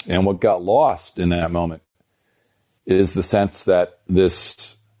 And what got lost in that moment is the sense that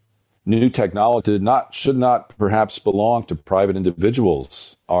this new technology should not perhaps belong to private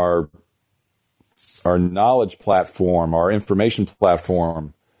individuals. Our knowledge platform, our information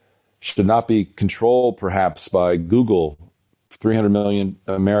platform, should not be controlled perhaps by Google. 300 million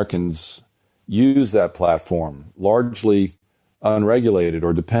Americans use that platform, largely unregulated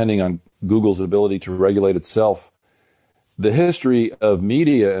or depending on Google's ability to regulate itself. The history of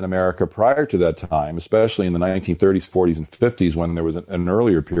media in America prior to that time, especially in the 1930s, 40s, and 50s, when there was an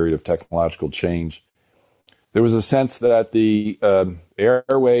earlier period of technological change, there was a sense that the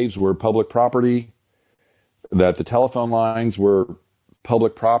airwaves were public property, that the telephone lines were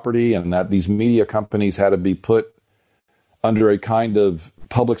public property, and that these media companies had to be put under a kind of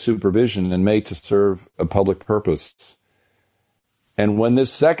public supervision and made to serve a public purpose. And when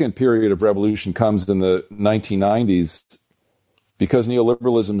this second period of revolution comes in the 1990s, because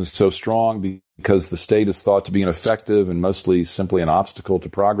neoliberalism is so strong, because the state is thought to be ineffective and mostly simply an obstacle to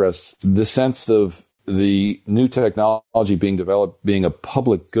progress, the sense of the new technology being developed being a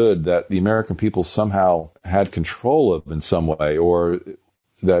public good that the American people somehow had control of in some way, or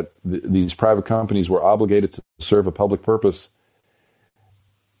that these private companies were obligated to serve a public purpose,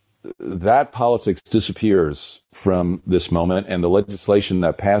 that politics disappears from this moment, and the legislation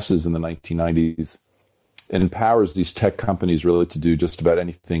that passes in the 1990s empowers these tech companies really to do just about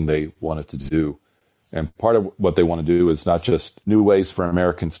anything they wanted to do. And part of what they want to do is not just new ways for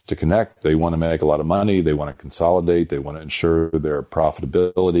Americans to connect. They want to make a lot of money. They want to consolidate. They want to ensure their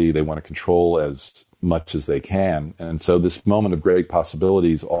profitability. They want to control as much as they can. And so this moment of great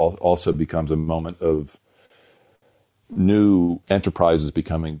possibilities also becomes a moment of new enterprises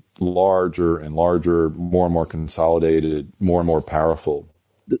becoming larger and larger, more and more consolidated, more and more powerful.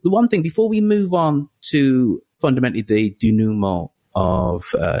 The one thing, before we move on to fundamentally the denouement of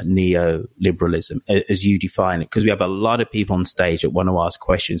neoliberalism, as you define it, because we have a lot of people on stage that want to ask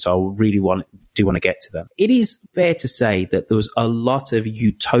questions, so I really want to get to them. It is fair to say that there was a lot of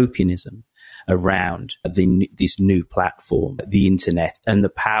utopianism around this new platform, the internet, and the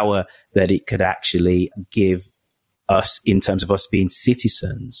power that it could actually give us in terms of us being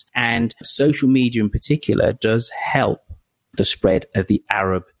citizens. And social media in particular does help the spread of the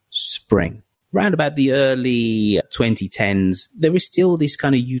Arab Spring. Round about the early 2010s, there is still this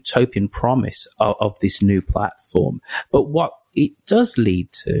kind of utopian promise of this new platform. But what it does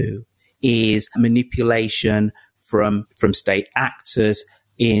lead to is manipulation from state actors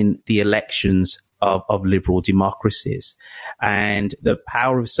in the elections of liberal democracies. And the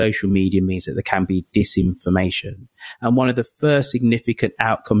power of social media means that there can be disinformation. And one of the first significant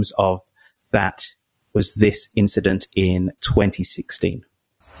outcomes of that was this incident in 2016.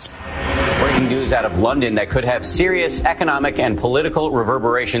 Breaking news out of London that could have serious economic and political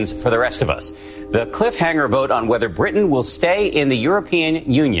reverberations for the rest of us. The cliffhanger vote on whether Britain will stay in the European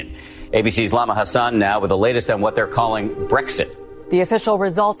Union. ABC's Lama Hassan now with the latest on what they're calling Brexit. The official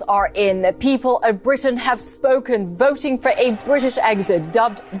results are in. The people of Britain have spoken, voting for a British exit,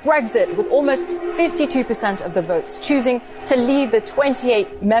 dubbed Brexit, with almost 52% of the votes choosing to leave the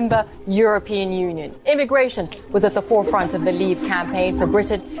 28-member European Union. Immigration was at the forefront of the Leave campaign for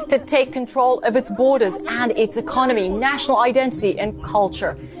Britain to take control of its borders and its economy, national identity and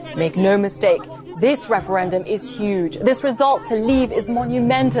culture. Make no mistake, This referendum is huge. This result to leave is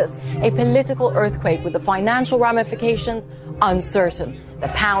monumentous, a political earthquake with the financial ramifications uncertain. The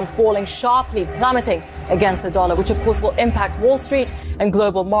pound falling sharply, plummeting against the dollar, which of course will impact Wall Street and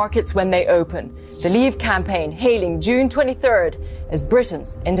global markets when they open. The Leave campaign hailing June 23rd as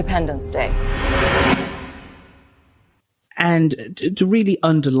Britain's Independence Day. And to really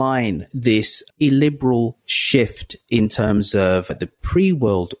underline this illiberal shift in terms of the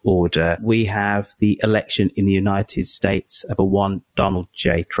pre-world order, we have the election in the United States of a one Donald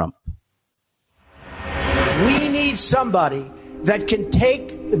J. Trump. We need somebody that can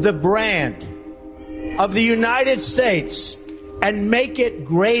take the brand of the United States and make it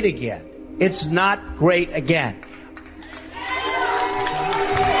great again. It's not great again.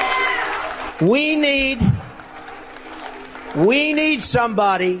 We need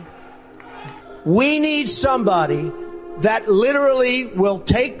somebody that literally will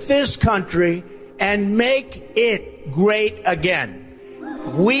take this country and make it great again.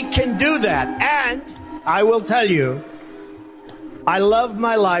 We can do that. And I will tell you, I love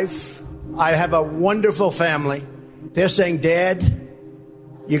my life. I have a wonderful family. They're saying, Dad,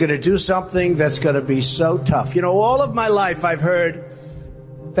 you're going to do something that's going to be so tough. You know, all of my life I've heard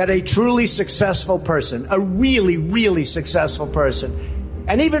that a truly successful person, a really, really successful person,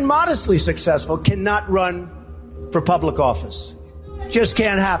 and even modestly successful, cannot run for public office. Just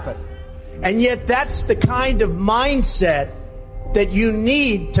can't happen. And yet that's the kind of mindset that you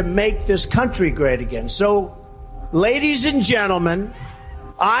need to make this country great again. So, ladies and gentlemen,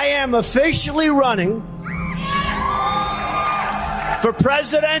 I am officially running for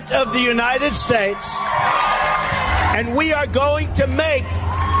President of the United States, and we are going to make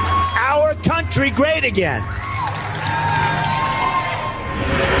our country great again.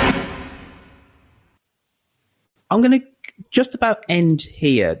 I'm going to just about end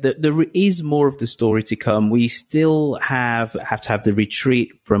here. There is more of the story to come. We still have to have the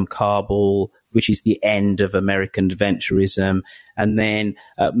retreat from Kabul, which is the end of American adventurism, and then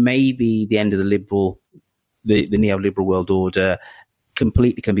maybe the end of the neoliberal world order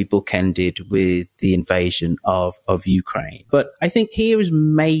completely can be bookended with the invasion of Ukraine. But I think here is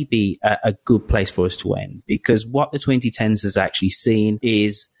maybe a good place for us to end, because what the 2010s has actually seen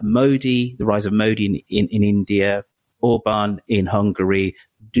is Modi, the rise of Modi in India, Orban in Hungary,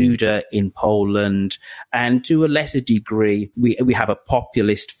 Duda in Poland, and to a lesser degree, we have a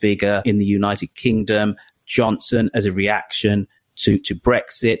populist figure in the United Kingdom, Johnson, as a reaction to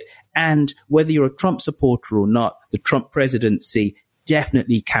Brexit. And whether you're a Trump supporter or not, the Trump presidency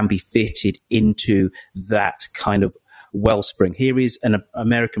definitely can be fitted into that kind of wellspring. Here is an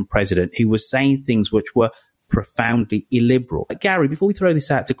American president who was saying things which were profoundly illiberal. Gary, before we throw this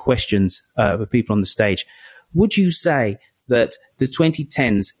out to questions for people on the stage, would you say that the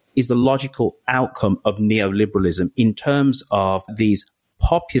 2010s is the logical outcome of neoliberalism in terms of these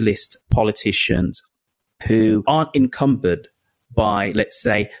populist politicians who aren't encumbered by, let's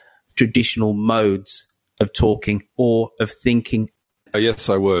say, traditional modes of talking or of thinking? Yes,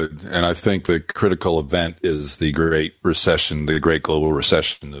 I would. And I think the critical event is the Great Recession, the Great Global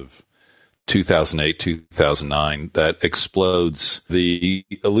Recession of 2008, 2009, that explodes the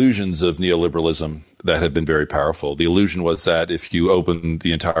illusions of neoliberalism that had been very powerful. The illusion was that if you open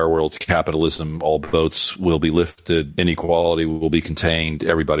the entire world to capitalism, all boats will be lifted, inequality will be contained,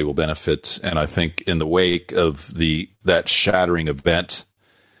 everybody will benefit. And I think in the wake of that shattering event,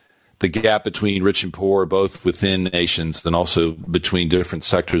 the gap between rich and poor, both within nations and also between different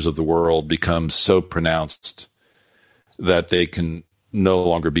sectors of the world, becomes so pronounced that they can no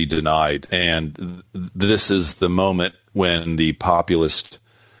longer be denied. And this is the moment when the populist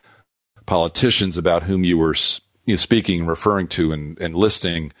politicians about whom you were speaking, referring to and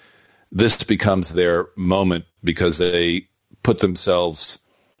listing, this becomes their moment because they put themselves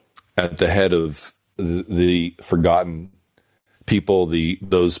at the head of the forgotten people,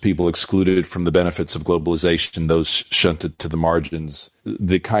 those people excluded from the benefits of globalization, those shunted to the margins,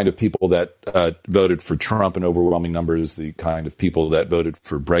 the kind of people that voted for Trump in overwhelming numbers, the kind of people that voted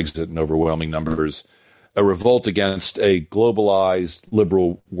for Brexit in overwhelming numbers, a revolt against a globalized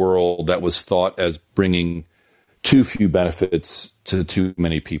liberal world that was thought as bringing too few benefits to too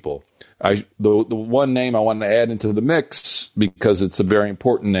many people. The one name I want to add into the mix, because it's a very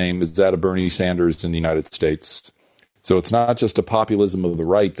important name, is that of Bernie Sanders in the United States. So it's not just a populism of the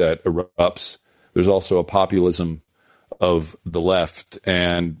right that erupts. There's also a populism of the left.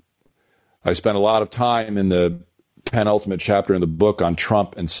 And I spent a lot of time in the penultimate chapter in the book on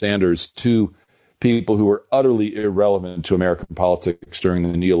Trump and Sanders, two people who were utterly irrelevant to American politics during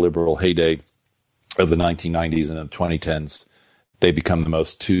the neoliberal heyday of the 1990s and the 2010s. they become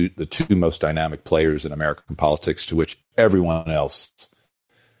the two most dynamic players in American politics, to which everyone else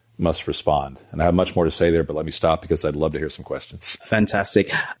must respond. And I have much more to say there, but let me stop because I'd love to hear some questions.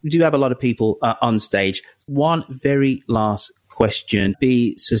 Fantastic. We do have a lot of people on stage. One very last question.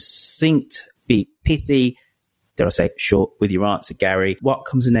 Be succinct, be pithy, dare I say short with your answer, Gary. What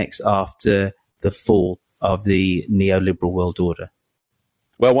comes next after the fall of the neoliberal world order?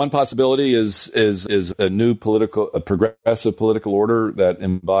 Well, one possibility is a new progressive political order that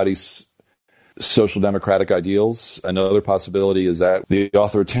embodies social democratic ideals. Another possibility is that the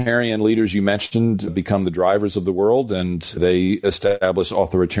authoritarian leaders you mentioned become the drivers of the world, and they establish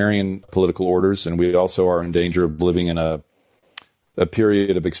authoritarian political orders. And we also are in danger of living in a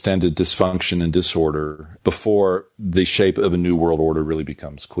period of extended dysfunction and disorder before the shape of a new world order really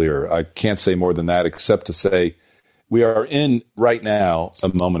becomes clear. I can't say more than that, except to say we are in, right now,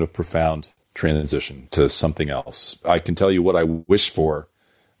 a moment of profound transition to something else. I can tell you what I wish for,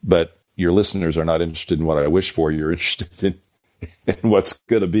 but your listeners are not interested in what I wish for. You're interested in what's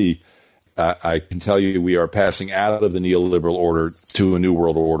going to be. I can tell you we are passing out of the neoliberal order to a new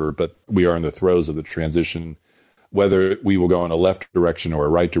world order, but we are in the throes of the transition. Whether we will go in a left direction or a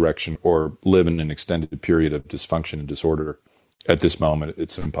right direction or live in an extended period of dysfunction and disorder, at this moment,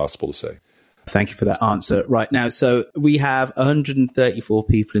 it's impossible to say. Thank you for that answer right now. So we have 134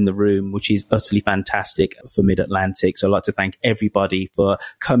 people in the room, which is utterly fantastic for Mid-Atlantic. So I'd like to thank everybody for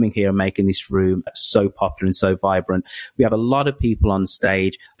coming here and making this room so popular and so vibrant. We have a lot of people on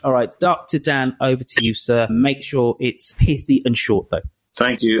stage. All right, Dr. Dan, over to you, sir. Make sure it's pithy and short, though.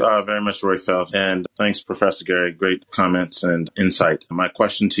 Thank you very much, Royfield. And thanks, Professor Gary. Great comments and insight. My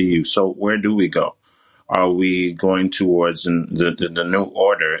question to you, so where do we go? Are we going towards the new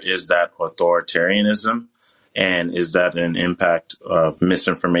order? Is that authoritarianism? And is that an impact of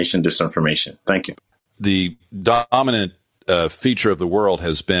misinformation, disinformation? Thank you. The dominant feature of the world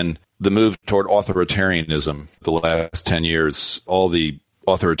has been the move toward authoritarianism the last 10 years. All the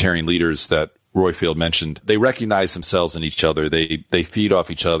authoritarian leaders that Royfield mentioned, they recognize themselves in each other. They feed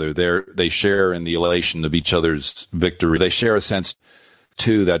off each other. They share in the elation of each other's victory. They share a sense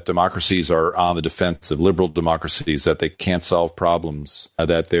too, that democracies are on the defensive, liberal democracies, that they can't solve problems,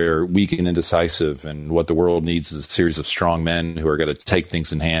 that they're weak and indecisive, and what the world needs is a series of strong men who are going to take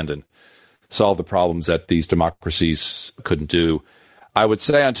things in hand and solve the problems that these democracies couldn't do. I would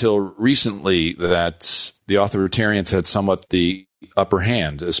say until recently that the authoritarians had somewhat the upper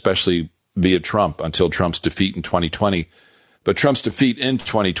hand, especially via Trump, until Trump's defeat in 2020. But Trump's defeat in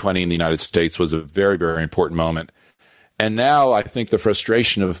 2020 in the United States was a very, very important moment. And now I think the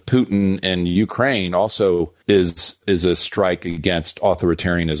frustration of Putin and Ukraine also is a strike against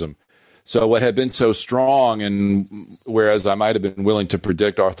authoritarianism. So what had been so strong, and whereas I might have been willing to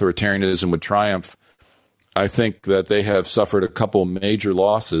predict authoritarianism would triumph, I think that they have suffered a couple major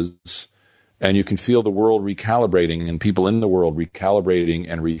losses, and you can feel the world recalibrating and people in the world recalibrating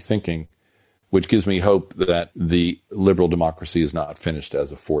and rethinking, which gives me hope that the liberal democracy is not finished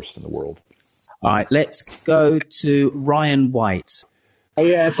as a force in the world. All right, let's go to Ryan White.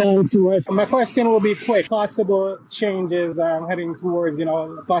 Yeah, thanks. My question will be quick. Possible changes heading towards,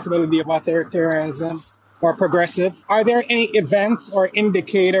 the possibility of authoritarianism or progressive. Are there any events or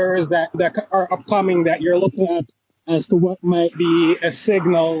indicators that are upcoming that you're looking at as to what might be a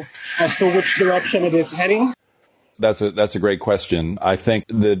signal as to which direction it is heading? That's a great question. I think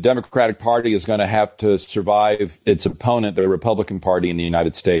the Democratic Party is going to have to survive its opponent, the Republican Party in the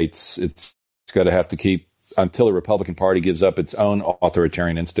United States. It's going to have to keep, until the Republican Party gives up its own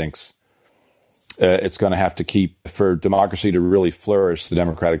authoritarian instincts, it's going to have to keep, for democracy to really flourish, the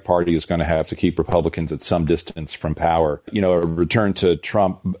Democratic Party is going to have to keep Republicans at some distance from power. A return to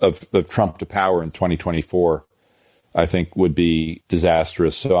Trump to power in 2024, I think, would be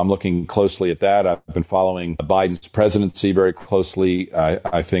disastrous. So I'm looking closely at that. I've been following Biden's presidency very closely.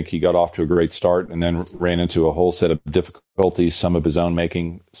 I think he got off to a great start and then ran into a whole set of difficulties, some of his own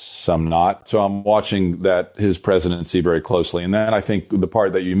making, some not. So I'm watching his presidency very closely. And then I think the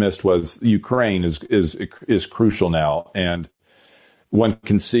part that you missed was Ukraine is crucial now. And one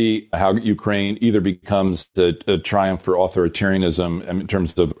can see how Ukraine either becomes a triumph for authoritarianism in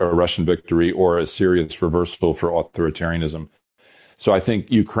terms of a Russian victory or a serious reversal for authoritarianism. So I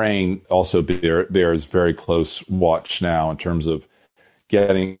think Ukraine also bears very close watch now in terms of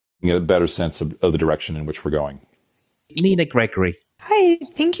getting a better sense of the direction in which we're going. Nina Gregory. Hi,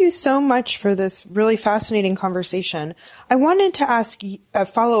 thank you so much for this really fascinating conversation. I wanted to ask a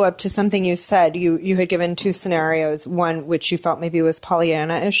follow-up to something you said. You had given two scenarios, one which you felt maybe was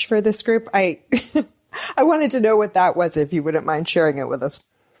Pollyanna-ish for this group. I wanted to know what that was, if you wouldn't mind sharing it with us.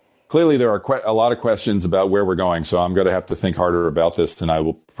 clearly there are a lot of questions about where we're going. So I'm going to have to think harder about this, and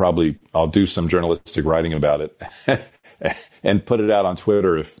I'll do some journalistic writing about it and put it out on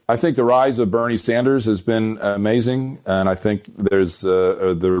Twitter. I think the rise of Bernie Sanders has been amazing, and I think there's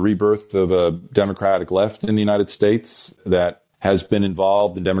the rebirth of a Democratic left in the United States that has been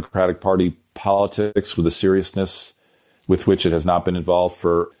involved in Democratic Party politics with a seriousness with which it has not been involved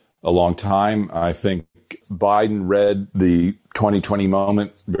for a long time. I think Biden read the 2020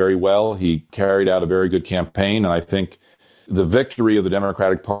 moment very well. He carried out a very good campaign, and I think the victory of the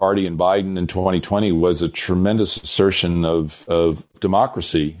Democratic Party and Biden in 2020 was a tremendous assertion of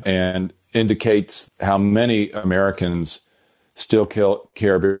democracy and indicates how many Americans still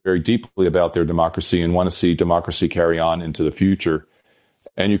care very, very deeply about their democracy and want to see democracy carry on into the future.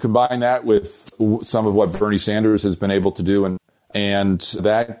 And you combine that with some of what Bernie Sanders has been able to do, and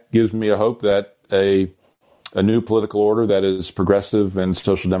that gives me a hope that a new political order that is progressive and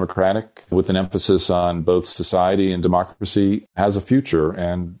social democratic with an emphasis on both society and democracy has a future.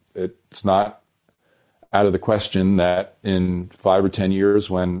 And it's not out of the question that in 5 or 10 years,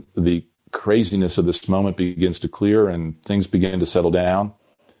 when the craziness of this moment begins to clear and things begin to settle down,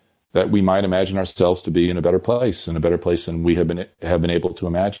 that we might imagine ourselves to be in a better place than we have been able to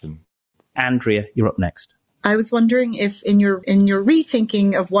imagine. Andrea, you're up next. I was wondering if in your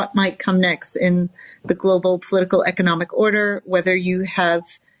rethinking of what might come next in the global political economic order, whether you have,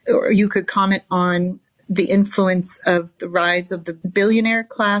 or you could comment on the influence of the rise of the billionaire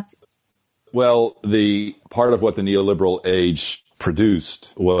class. Well, the part of what the neoliberal age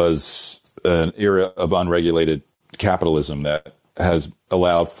produced was an era of unregulated capitalism that has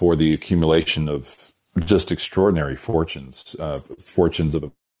allowed for the accumulation of just extraordinary fortunes of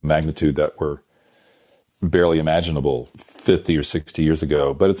a magnitude that were barely imaginable 50 or 60 years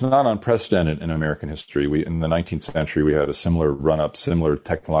ago. But it's not unprecedented in American history. In the 19th century, we had a similar run-up, similar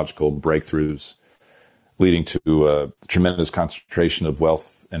technological breakthroughs leading to a tremendous concentration of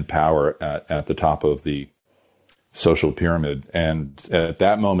wealth and power at the top of the social pyramid. And at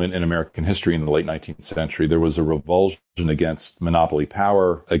that moment in American history in the late 19th century, there was a revulsion against monopoly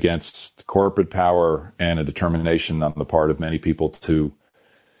power, against corporate power, and a determination on the part of many people to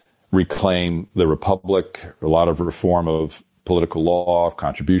reclaim the republic, a lot of reform of political law, of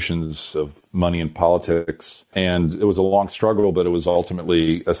contributions, of money in politics. And it was a long struggle, but it was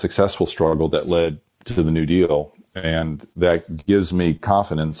ultimately a successful struggle that led to the New Deal. And that gives me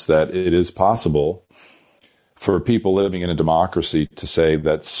confidence that it is possible for people living in a democracy to say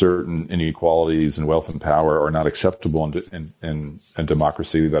that certain inequalities in wealth and power are not acceptable in a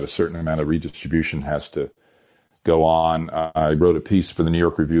democracy, that a certain amount of redistribution has to go on. I wrote a piece for the New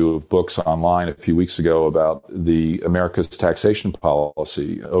York Review of Books online a few weeks ago about America's taxation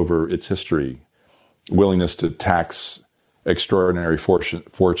policy over its history, willingness to tax extraordinary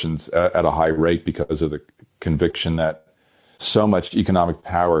fortunes at a high rate because of the conviction that so much economic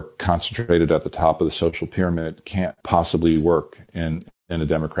power concentrated at the top of the social pyramid can't possibly work in a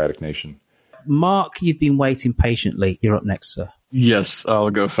democratic nation. Mark, you've been waiting patiently. You're up next, sir. Yes,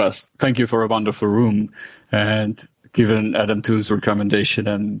 I'll go fast. Thank you for a wonderful room. And given Adam Tooze's recommendation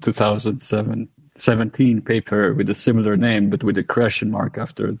and 2017 paper with a similar name, but with a question mark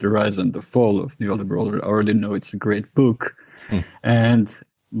after the rise and the fall of neoliberal, I already know it's a great book. And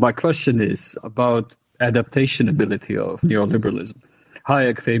my question is about adaptation ability of neoliberalism.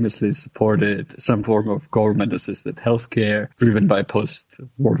 Hayek famously supported some form of government-assisted healthcare driven by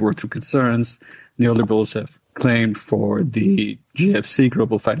post-World War II concerns. Neoliberals have claimed for the GFC,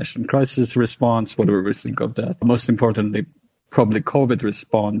 global financial crisis response, whatever we think of that. Most importantly, probably COVID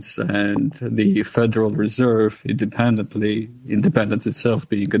response and the Federal Reserve independence itself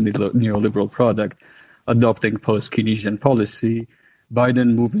being a neoliberal product, adopting post-Keynesian policy,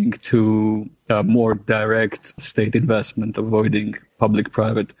 Biden moving to more direct state investment, avoiding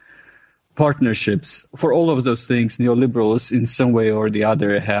public-private partnerships. For all of those things, neoliberals in some way or the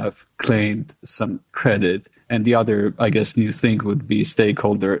other have claimed some credit. And the other, I guess, new thing would be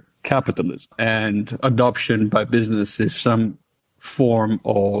stakeholder capitalism. And adoption by business is some form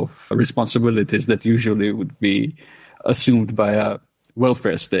of responsibilities that usually would be assumed by a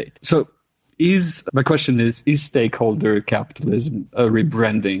welfare state. So my question is stakeholder capitalism a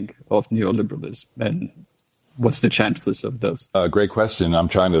rebranding of neoliberalism? And what's the chances of those? Great question. I'm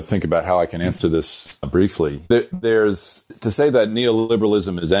trying to think about how I can answer this briefly. There's to say that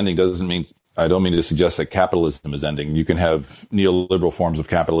neoliberalism is ending I don't mean to suggest that capitalism is ending. You can have neoliberal forms of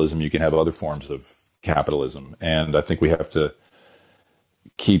capitalism. You can have other forms of capitalism. And I think we have to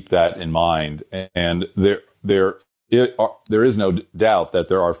keep that in mind. And there there is no doubt that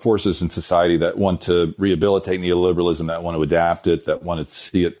there are forces in society that want to rehabilitate neoliberalism, that want to adapt it, that want to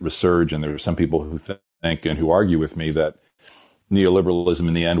see it resurge. And there are some people who think and who argue with me that neoliberalism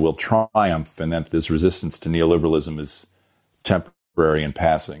in the end will triumph and that this resistance to neoliberalism is temporary and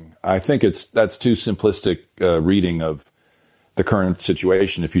passing. I think that's too simplistic reading of the current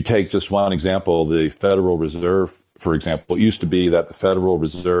situation. If you take just one example, the Federal Reserve, for example, it used to be that the Federal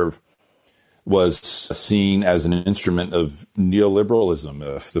Reserve was seen as an instrument of neoliberalism,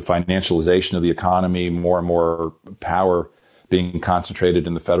 the financialization of the economy, more and more power being concentrated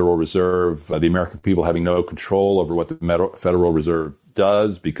in the Federal Reserve, the American people having no control over what the Federal Reserve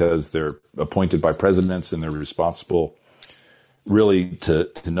does because they're appointed by presidents and they're responsible really to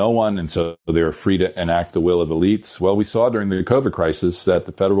no one, and so they're free to enact the will of elites. Well, we saw during the COVID crisis that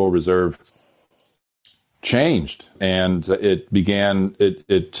the Federal Reserve changed, and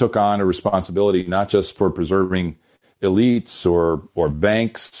it took on a responsibility not just for preserving elites or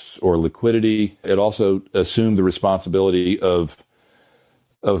banks or liquidity. It also assumed the responsibility of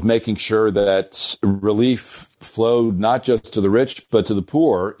making sure that relief flowed not just to the rich, but to the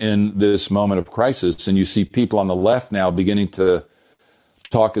poor in this moment of crisis. And you see people on the left now beginning to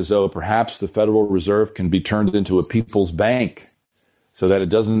talk as though perhaps the Federal Reserve can be turned into a people's bank so that it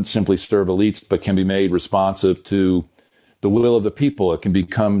doesn't simply serve elites, but can be made responsive to the will of the people. It can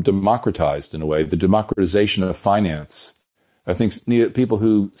become democratized in a way, the democratization of finance. I think people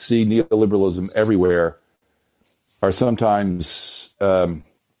who see neoliberalism everywhere are sometimes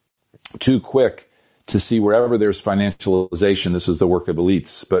too quick to see wherever there's financialization, this is the work of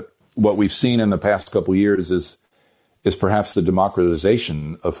elites. But what we've seen in the past couple of years is perhaps the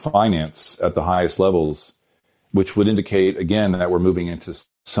democratization of finance at the highest levels, which would indicate, again, that we're moving into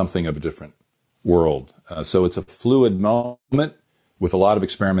something of a different world. So it's a fluid moment with a lot of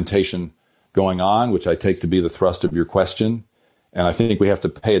experimentation going on, which I take to be the thrust of your question. And I think we have to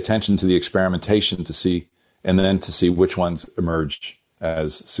pay attention to the experimentation to see which ones emerge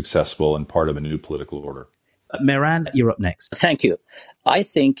as successful and part of a new political order. Mehran, you're up next. Thank you. I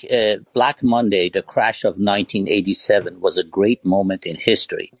think Black Monday, the crash of 1987, was a great moment in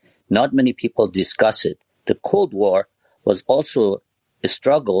history. Not many people discuss it. The Cold War was also a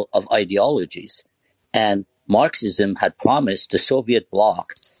struggle of ideologies, and Marxism had promised the Soviet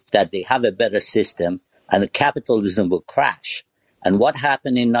bloc that they have a better system and capitalism will crash. And what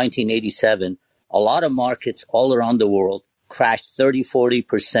happened in 1987? A lot of markets all around the world crashed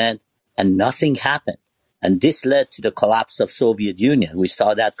 30-40%, and nothing happened. And this led to the collapse of Soviet Union. We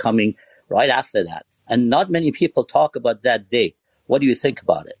saw that coming right after that. And not many people talk about that day. What do you think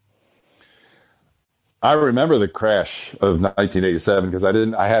about it? I remember the crash of 1987 because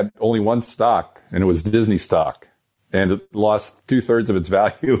I had only one stock, and it was Disney stock, and it lost 2/3 of its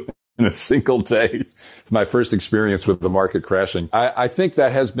value in a single day. It's my first experience with the market crashing. I think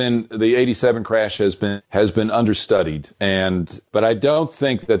that the 87 crash has been understudied, but I don't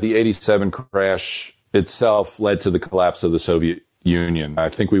think that the 87 crash itself led to the collapse of the Soviet Union. I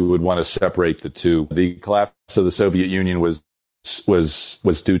think we would want to separate the two. The collapse of the Soviet Union was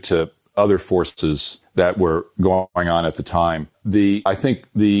due to other forces that were going on at the time. I think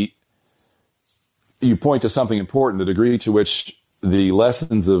you point to something important, the degree to which the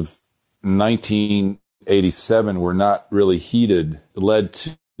lessons of 1987 were not really heeded, led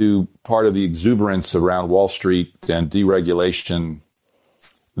to part of the exuberance around Wall Street and deregulation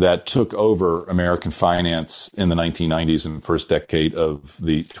that took over American finance in the 1990s and first decade of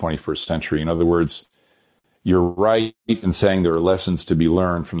the 21st century. In other words, you're right in saying there are lessons to be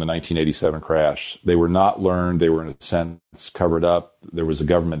learned from the 1987 crash. They were not learned. They were, in a sense, covered up. There was a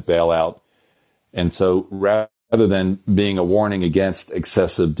government bailout. And so rather than being a warning against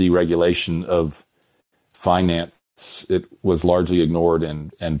excessive deregulation of finance, it was largely ignored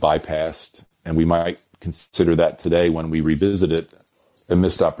and bypassed. And we might consider that today, when we revisit it, a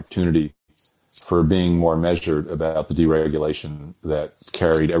missed opportunity for being more measured about the deregulation that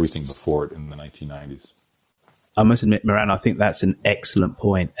carried everything before it in the 1990s. I must admit, Mehran, I think that's an excellent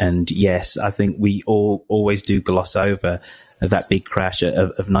point. And yes, I think we always do gloss over that big crash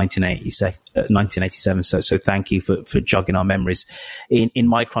of 1987. So thank you for jogging our memories. In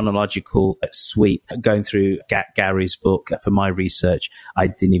my chronological sweep, going through Gary's book for my research, I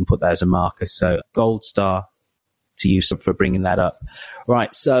didn't even put that as a marker. So gold star to you for bringing that up.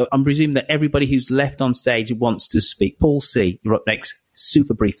 Right. So I'm presuming that everybody who's left on stage wants to speak. Paul C., you're up next.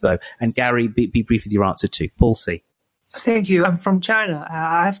 Super brief, though. And Gary, be brief with your answer too. Paul C. Thank you. I'm from China.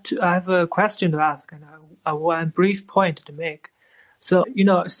 I have a question to ask and one brief point to make. So,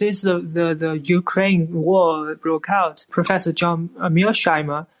 since the Ukraine war broke out, Professor John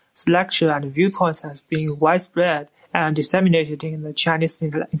Mearsheimer's lecture and viewpoints has been widespread. and disseminated in the Chinese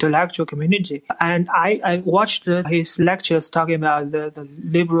intellectual community. And I watched his lectures talking about the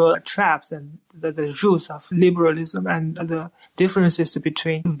liberal traps and the roots of liberalism and the differences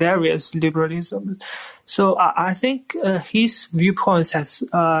between various liberalisms. So I think his viewpoints has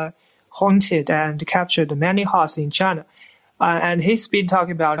haunted and captured many hearts in China. And he's been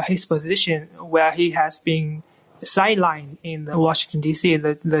talking about his position where he has been sidelined in the Washington, D.C.,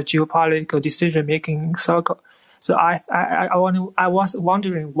 the geopolitical decision-making circle. So I was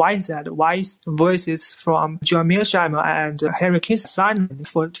wondering, why is that? Why is voices from John Mearsheimer and Harry Kissinger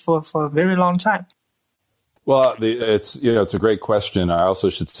for a very long time? Well, it's a great question. I also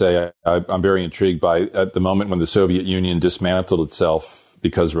should say I'm very intrigued by, at the moment when the Soviet Union dismantled itself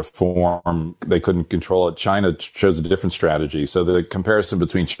because reform, they couldn't control it. China chose a different strategy. So the comparison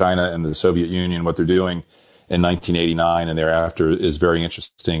between China and the Soviet Union, what they're doing in 1989 and thereafter, is very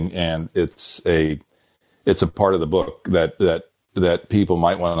interesting, and it's a part of the book that people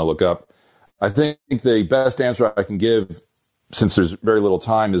might want to look up. I think the best answer I can give, since there's very little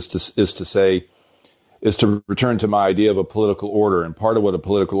time, is to return to my idea of a political order. And part of what a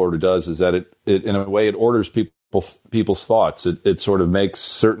political order does is that it in a way, it orders people's thoughts. It sort of makes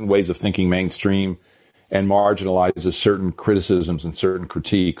certain ways of thinking mainstream and marginalizes certain criticisms and certain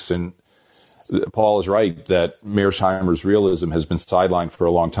critiques. And Paul is right that Mearsheimer's realism has been sidelined for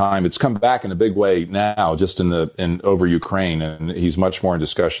a long time. It's come back in a big way now, just over Ukraine, and he's much more in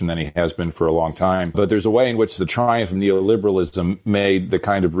discussion than he has been for a long time. But there's a way in which the triumph of neoliberalism made the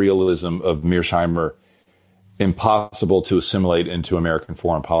kind of realism of Mearsheimer impossible to assimilate into American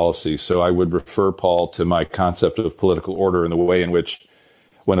foreign policy. So I would refer, Paul, to my concept of political order and the way in which,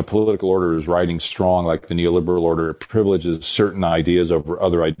 when a political order is riding strong, like the neoliberal order, it privileges certain ideas over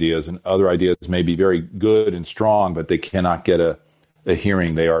other ideas, and other ideas may be very good and strong, but they cannot get a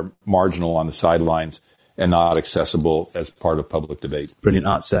hearing. They are marginal on the sidelines and not accessible as part of public debate. Brilliant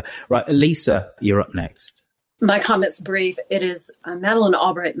answer. Right, Elisa, you're up next. My comment's brief. It is Madeleine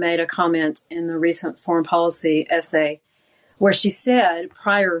Albright made a comment in the recent foreign policy essay where she said,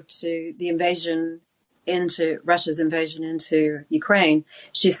 prior to Russia's invasion into Ukraine,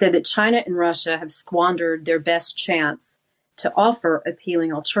 she said that China and Russia have squandered their best chance to offer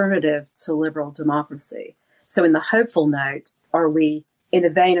appealing alternative to liberal democracy. So in the hopeful note, are we in the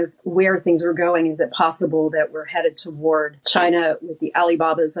vein of where things are going? Is it possible that we're headed toward China with the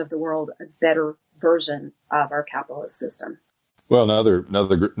Alibabas of the world, a better version of our capitalist system? Well, another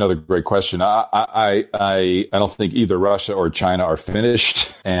great question. I don't think either Russia or China are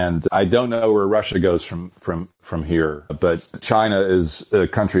finished, and I don't know where Russia goes from here. But China is a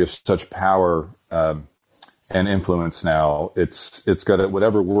country of such power and influence now. It's got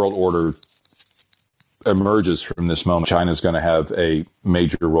whatever world order emerges from this moment, China's going to have a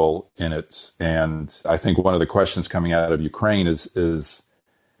major role in it. And I think one of the questions coming out of Ukraine is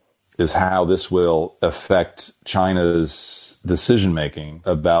how this will affect China's decision-making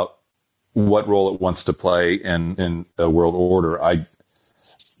about what role it wants to play in a world order.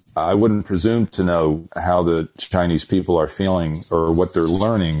 I wouldn't presume to know how the Chinese people are feeling or what they're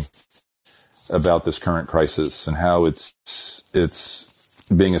learning about this current crisis and how it's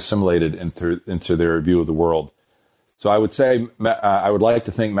being assimilated into their view of the world. So I would say I would like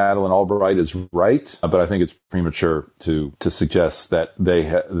to think Madeleine Albright is right, but I think it's premature to suggest that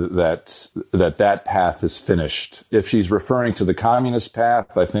that path is finished. If she's referring to the communist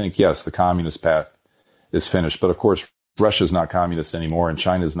path, I think yes, the communist path is finished. But of course, Russia's not communist anymore, and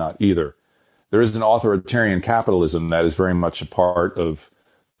China's not either. There is an authoritarian capitalism that is very much a part of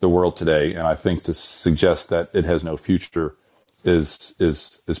the world today, and I think to suggest that it has no future is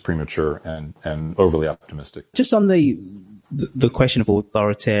premature and overly optimistic. Just on the question of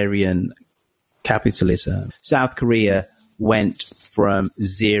authoritarian capitalism, South Korea went from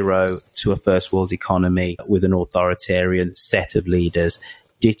zero to a first world economy with an authoritarian set of leaders.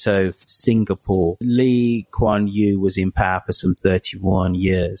 Ditto Singapore. Lee Kuan Yew was in power for some 31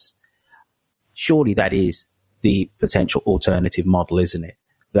 years. Surely that is the potential alternative model, isn't it?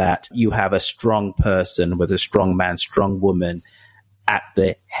 That you have a strong person with a strong man, strong woman at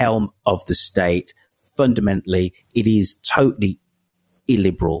the helm of the state. Fundamentally, it is totally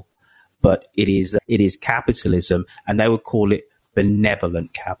illiberal, but it is capitalism, and they would call it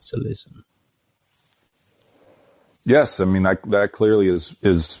benevolent capitalism. Yes, I mean that clearly is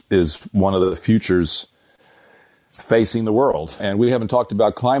one of the futures facing the world. And we haven't talked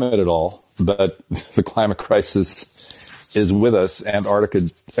about climate at all, but the climate crisis is with us.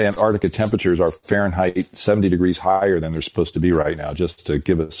 Antarctica temperatures are Fahrenheit 70 degrees higher than they're supposed to be right now, just to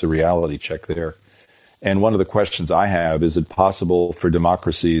give us a reality check there. And one of the questions I have, is it possible for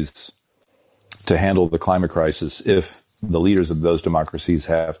democracies to handle the climate crisis if the leaders of those democracies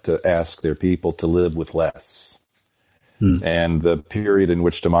have to ask their people to live with less. And the period in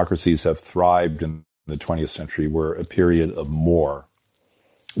which democracies have thrived in the 20th century were a period of more,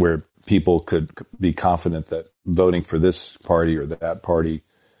 where people could be confident that voting for this party or that party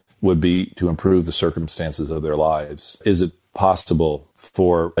would be to improve the circumstances of their lives. Is it possible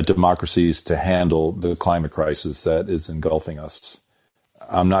for democracies to handle the climate crisis that is engulfing us?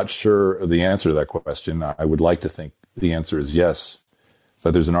 I'm not sure of the answer to that question. I would like to think the answer is yes,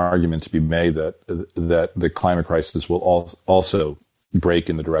 but there's an argument to be made that the climate crisis will also break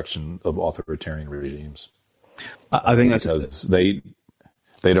in the direction of authoritarian regimes. I think that's because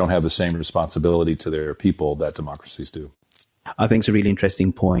they don't have the same responsibility to their people that democracies do. I think it's a really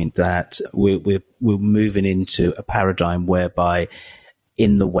interesting point that we're moving into a paradigm whereby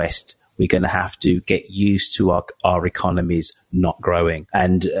in the West we're going to have to get used to our economies not growing,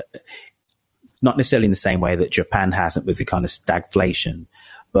 and not necessarily in the same way that Japan hasn't with the kind of stagflation,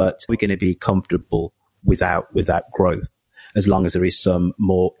 but we're going to be comfortable without growth, as long as there is some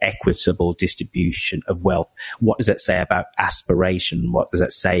more equitable distribution of wealth. What does that say about aspiration? What does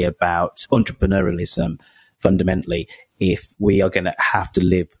that say about entrepreneurialism? Fundamentally, if we are going to have to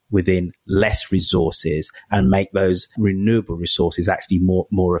live within less resources and make those renewable resources actually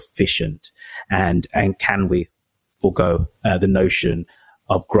more efficient, and can we forego the notion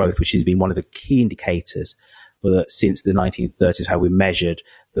of growth, which has been one of the key indicators since the 1930s, how we measured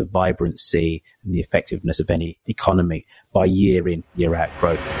the vibrancy and the effectiveness of any economy by year in, year out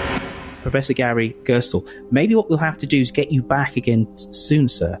growth. Professor Gary Gerstle, maybe what we'll have to do is get you back again soon,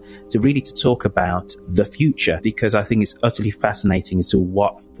 sir, to talk about the future, because I think it's utterly fascinating as to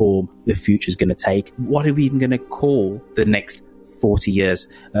what form the future is going to take. What are we even going to call the next 40 years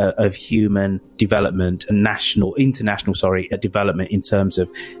of human development and international development in terms of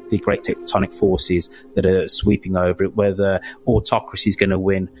the great tectonic forces that are sweeping over it, whether autocracy is going to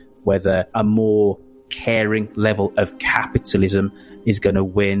win, whether a more caring level of capitalism is going to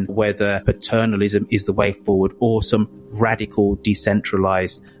win, whether paternalism is the way forward, or some radical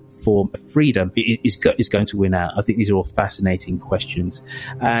decentralized form of freedom is going to win out. I think these are all fascinating questions.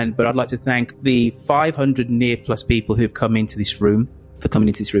 But I'd like to thank the 500 near plus people who've come into this room, for coming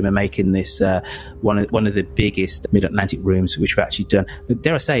into this room and making this one of the biggest Mid-Atlantic rooms which we've actually done.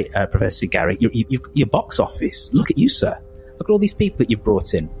 Dare I say, Professor Gary, your box office, look at you, sir. Look at all these people that you've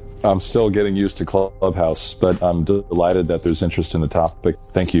brought in. I'm still getting used to Clubhouse, but I'm delighted that there's interest in the topic.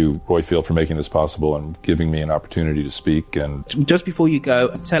 Thank you, Roifield, for making this possible and giving me an opportunity to speak. And just before you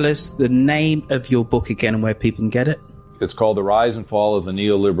go, tell us the name of your book again and where people can get it. It's called The Rise and Fall of the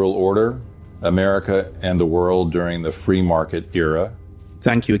Neoliberal Order, America and the World During the Free Market Era.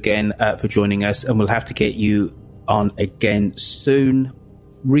 Thank you again for joining us, and we'll have to get you on again soon.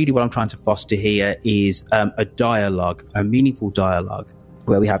 Really what I'm trying to foster here is a dialogue, a meaningful dialogue,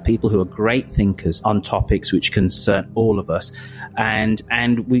 where we have people who are great thinkers on topics which concern all of us, and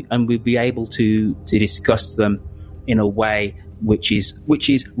we'll be able to discuss them in a way which is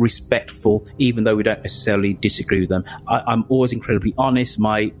respectful, even though we don't necessarily disagree with them. I'm always incredibly honest.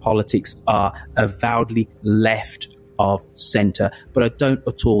 My politics are avowedly left of centre, but I don't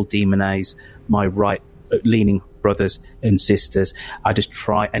at all demonize my right-leaning brothers and sisters. I just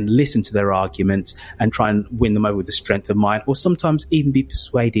try and listen to their arguments and try and win them over with the strength of mind, or sometimes even be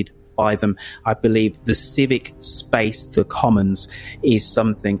persuaded by them. I believe the civic space, the commons, is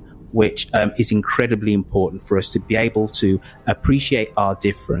something which is incredibly important for us to be able to appreciate our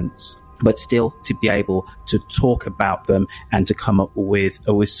difference, but still to be able to talk about them and to come up with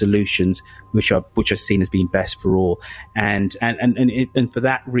solutions which are seen as being best for all. And for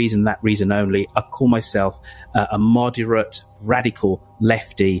that reason only, I call myself a moderate, radical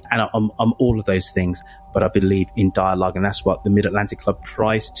lefty, and I'm all of those things. But I believe in dialogue, and that's what the Mid-Atlantic Club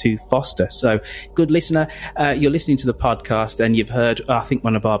tries to foster. So, good listener, you're listening to the podcast, and you've heard, I think,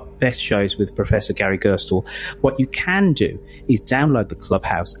 one of our best shows with Professor Gary Gerstle. What you can do is download the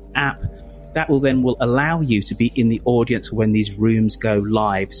Clubhouse app. That will allow you to be in the audience when these rooms go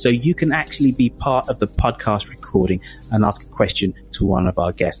live, so you can actually be part of the podcast recording and ask a question to one of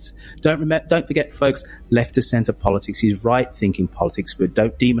our guests. Don't forget, folks, left of centre politics is right-thinking politics, but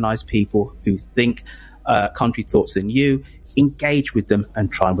don't demonize people who think contrary thoughts than you. Engage with them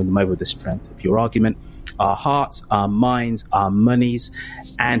and try and win them over with the strength of your argument. Our hearts, our minds, our monies,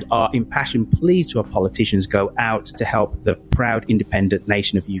 and our impassioned pleas to our politicians go out to help the proud independent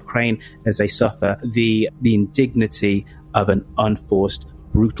nation of Ukraine as they suffer the indignity of an unforced,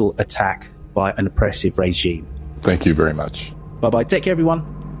 brutal attack by an oppressive regime. Thank you very much. Bye-bye. Take care,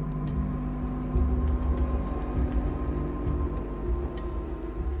 everyone.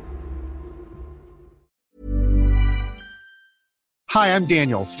 Hi, I'm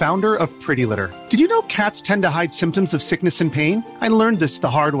Daniel, founder of Pretty Litter. Did you know cats tend to hide symptoms of sickness and pain? I learned this the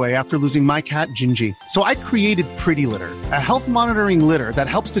hard way after losing my cat, Gingy. So I created Pretty Litter, a health monitoring litter that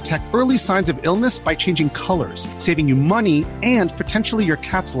helps detect early signs of illness by changing colors, saving you money and potentially your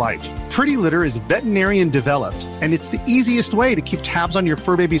cat's life. Pretty Litter is veterinarian developed, and it's the easiest way to keep tabs on your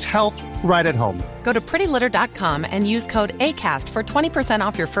fur baby's health right at home. Go to prettylitter.com and use code ACAST for 20%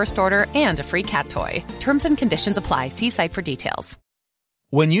 off your first order and a free cat toy. Terms and conditions apply. See site for details.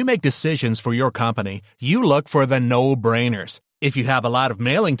 When you make decisions for your company, you look for the no-brainers. If you have a lot of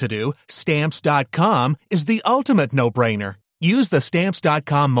mailing to do, Stamps.com is the ultimate no-brainer. Use the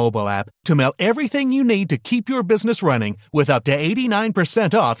Stamps.com mobile app to mail everything you need to keep your business running with up to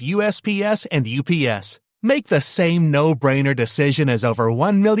 89% off USPS and UPS. Make the same no-brainer decision as over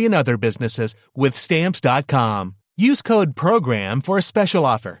 1 million other businesses with Stamps.com. Use code PROGRAM for a special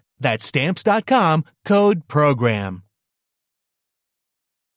offer. That's Stamps.com, code PROGRAM.